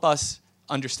 Help us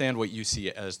understand what you see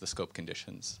as the scope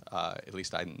conditions. At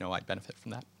least I know I'd benefit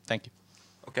from that. Thank you.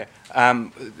 Okay.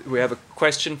 We have a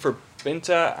question for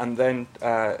Binta and then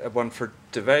one for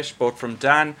Devesh, both from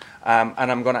Dan.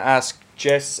 And I'm going to ask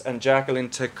Jess and Jacqueline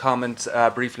to comment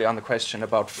briefly on the question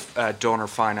about donor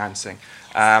financing.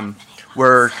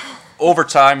 We're over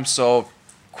time, so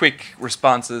quick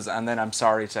responses, and then I'm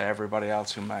sorry to everybody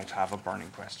else who might have a burning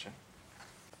question.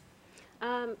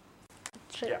 Go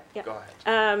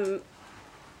ahead.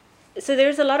 So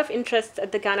there's a lot of interest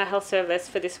at the Ghana Health Service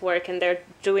for this work, and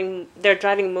they're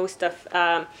driving most of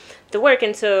the work.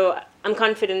 And so I'm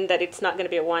confident that it's not going to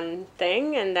be a one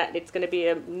thing, and that it's going to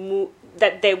be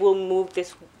that they will move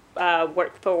this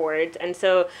work forward. And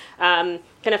so kind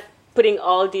of putting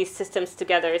all these systems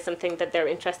together is something that they're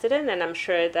interested in, and I'm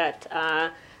sure that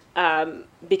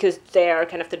because they are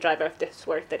kind of the driver of this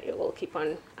work, that it will keep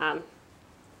on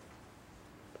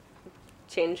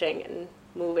changing and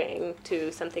moving to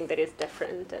something that is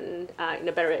different and in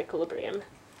a better equilibrium.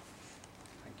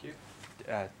 Thank you.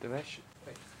 Devesh?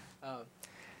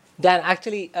 Dan,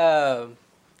 actually,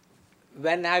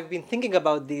 when I've been thinking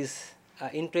about these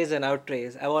in-trays and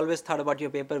out-trays, I've always thought about your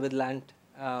paper with Lant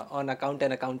on account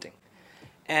and accounting.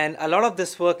 And a lot of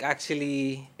this work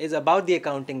actually is about the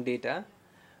accounting data,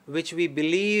 which we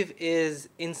believe is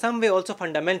in some way also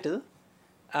fundamental,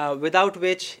 without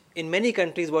which in many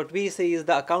countries what we say is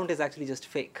the account is actually just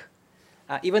fake.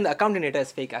 Even the accounting data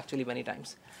is fake actually many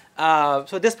times.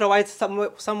 So this provides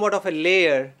somewhat of a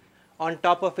layer on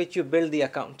top of which you build the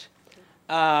account.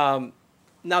 Now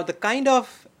the kind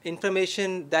of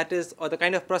information that is, or the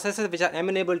kind of processes which are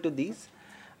amenable to these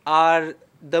are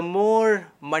the more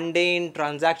mundane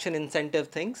transaction incentive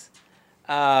things,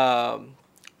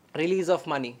 release of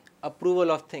money, approval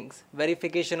of things,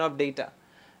 verification of data.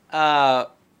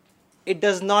 It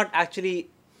does not actually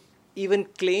even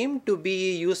claim to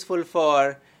be useful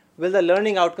for will the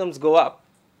learning outcomes go up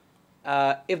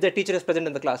if the teacher is present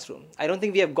in the classroom. I don't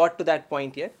think we have got to that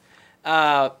point yet.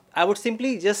 I would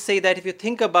simply just say that if you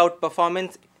think about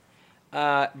performance,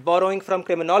 borrowing from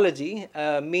criminology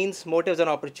means motives and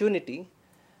opportunity.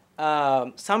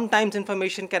 Sometimes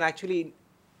information can actually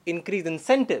increase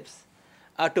incentives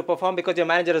to perform because your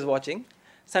manager is watching.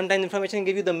 Sometimes information can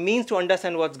give you the means to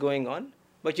understand what's going on,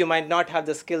 but you might not have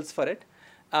the skills for it.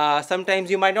 Sometimes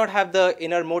you might not have the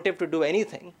inner motive to do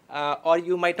anything, or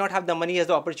you might not have the money as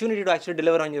the opportunity to actually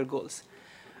deliver on your goals.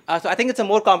 So I think it's a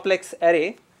more complex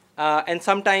array, and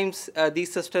sometimes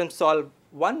these systems solve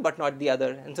one but not the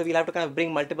other, and so we'll have to kind of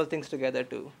bring multiple things together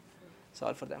to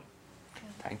solve for them.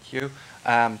 Thank you.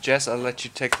 Jess, I'll let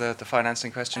you take the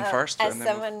financing question first. As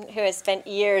someone who has spent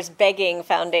years begging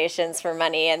foundations for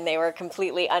money and they were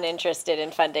completely uninterested in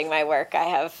funding my work, I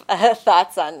have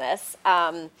thoughts on this.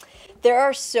 There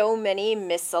are so many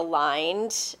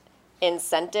misaligned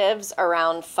incentives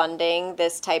around funding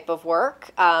this type of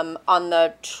work. On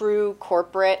the true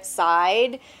corporate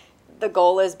side, the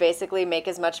goal is basically make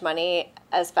as much money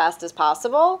as fast as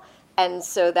possible. And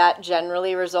so that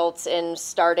generally results in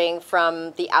starting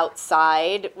from the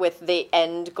outside with the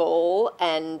end goal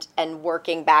and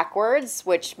working backwards,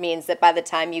 which means that by the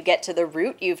time you get to the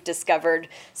root, you've discovered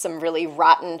some really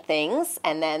rotten things.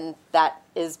 And then that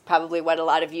is probably what a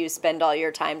lot of you spend all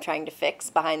your time trying to fix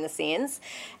behind the scenes.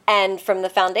 And from the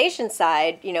foundation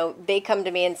side, you know, they come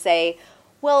to me and say,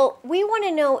 well, we want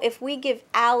to know if we give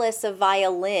Alice a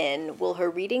violin, will her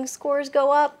reading scores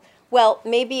go up? Well,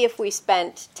 maybe if we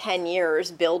spent 10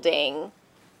 years building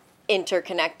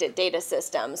interconnected data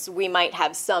systems, we might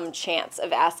have some chance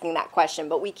of asking that question,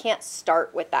 but we can't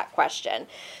start with that question.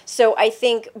 So I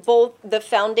think both the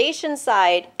foundation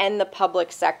side and the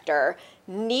public sector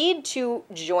need to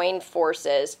join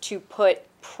forces to put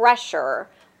pressure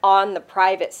on the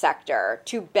private sector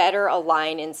to better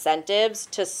align incentives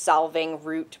to solving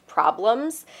root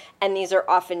problems. And these are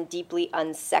often deeply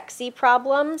unsexy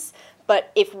problems.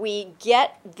 But if we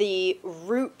get the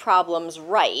root problems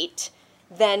right,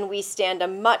 then we stand a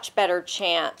much better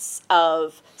chance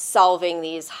of solving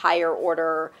these higher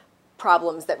order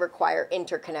problems that require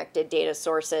interconnected data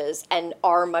sources and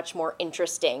are much more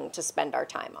interesting to spend our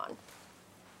time on.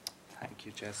 Thank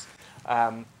you, Jess.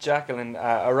 Jacqueline,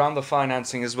 around the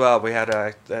financing as well, we had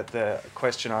the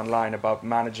question online about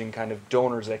managing kind of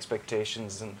donors'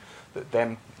 expectations and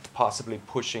them possibly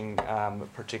pushing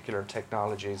particular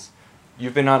technologies.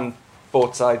 You've been on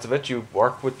both sides of it. You've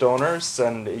worked with donors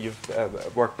and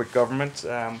you've worked with government.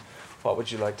 What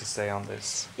would you like to say on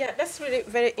this? Yeah, that's really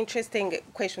very interesting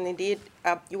question indeed.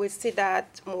 You will see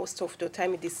that most of the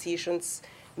time decisions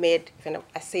made,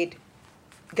 I said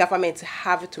governments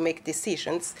have to make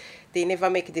decisions. They never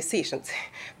make decisions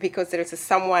because there is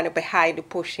someone behind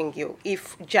pushing you.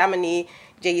 If Germany,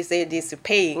 JZ is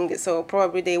paying, so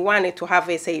probably they wanted to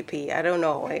have SAP, I don't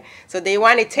know. Right? So they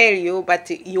want to tell you, but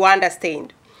you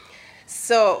understand.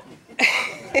 So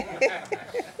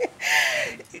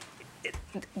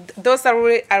those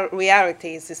are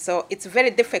realities. So it's very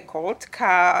difficult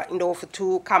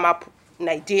to come up an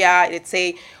idea, let's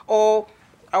say, oh,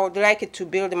 I would like it to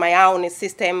build my own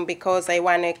system because I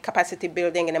want a capacity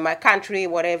building in my country,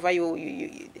 whatever.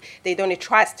 They don't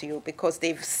trust you because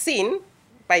they've seen,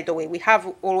 by the way, we have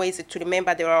always to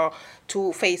remember there are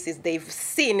two phases. They've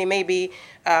seen maybe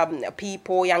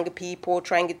people, young people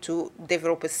trying to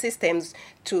develop systems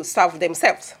to solve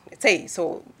themselves, let's say.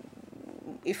 So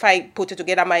if I put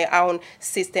together my own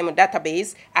system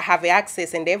database, I have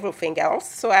access and everything else.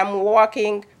 So I'm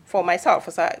working for myself.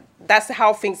 So that's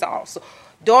how things are. So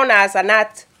donors are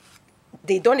not,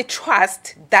 they don't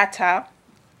trust data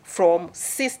from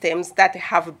systems that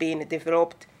have been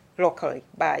developed locally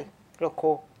by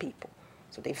local people.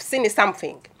 So they've seen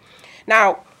something.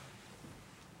 Now,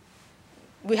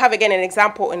 we have again an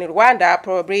example in Rwanda.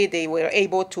 Probably they were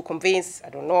able to convince,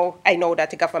 I don't know, I know that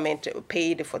the government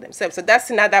paid for themselves. So that's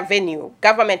another venue.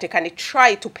 Government can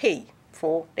try to pay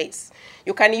for this.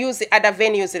 You can use other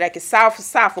venues like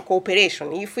South-South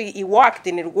cooperation. If we worked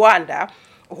in Rwanda,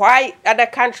 why other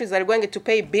countries are going to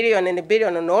pay billion and a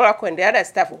billion on Oracle and the other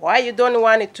stuff? Why you don't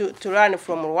want it to run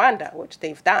from Rwanda, which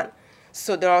they've done?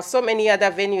 So there are so many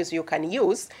other venues you can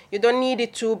use. You don't need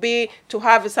it to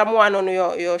have someone on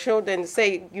your shoulder and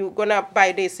say, you're going to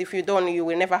buy this. If you don't, you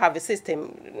will never have a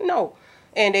system. No.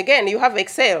 And again, you have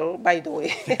Excel, by the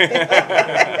way,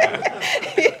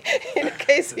 in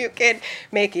case you can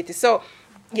make it. So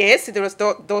yes, there is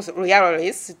those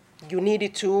realities. You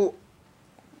need to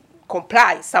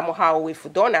comply somehow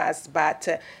with donors,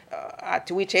 but at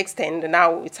which extent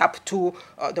now it's up to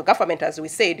the government, as we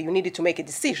said. You need to make a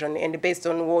decision, and based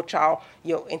on what are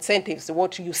your incentives,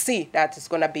 what you see that is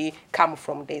going to come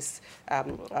from this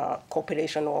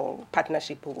cooperation or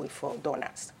partnership with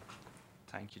donors.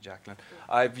 Thank you, Jacqueline.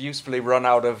 I've usefully run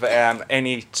out of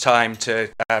any time to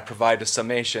provide a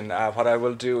summation. What I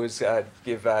will do is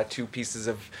give two pieces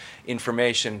of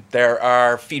information. There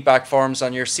are feedback forms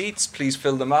on your seats. Please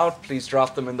fill them out. Please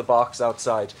drop them in the box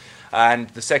outside. And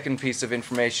the second piece of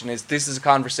information is this is a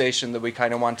conversation that we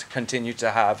kind of want to continue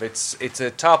to have. It's a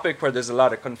topic where there's a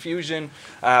lot of confusion.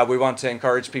 We want to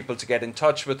encourage people to get in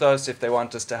touch with us if they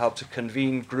want us to help to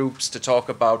convene groups to talk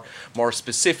about more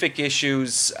specific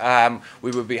issues.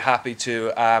 We would be happy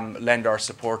to lend our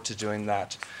support to doing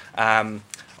that.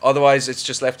 Otherwise, it's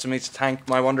just left to me to thank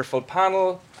my wonderful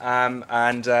panel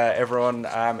and everyone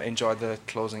enjoy the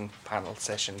closing panel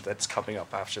session that's coming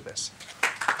up after this.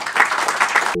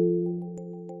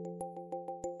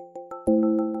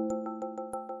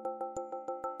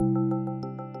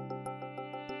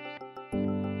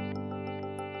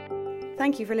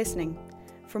 Thank you for listening.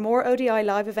 For more ODI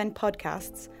live event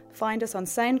podcasts, find us on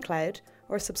SoundCloud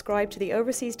or subscribe to the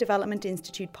Overseas Development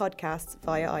Institute podcasts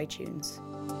via iTunes.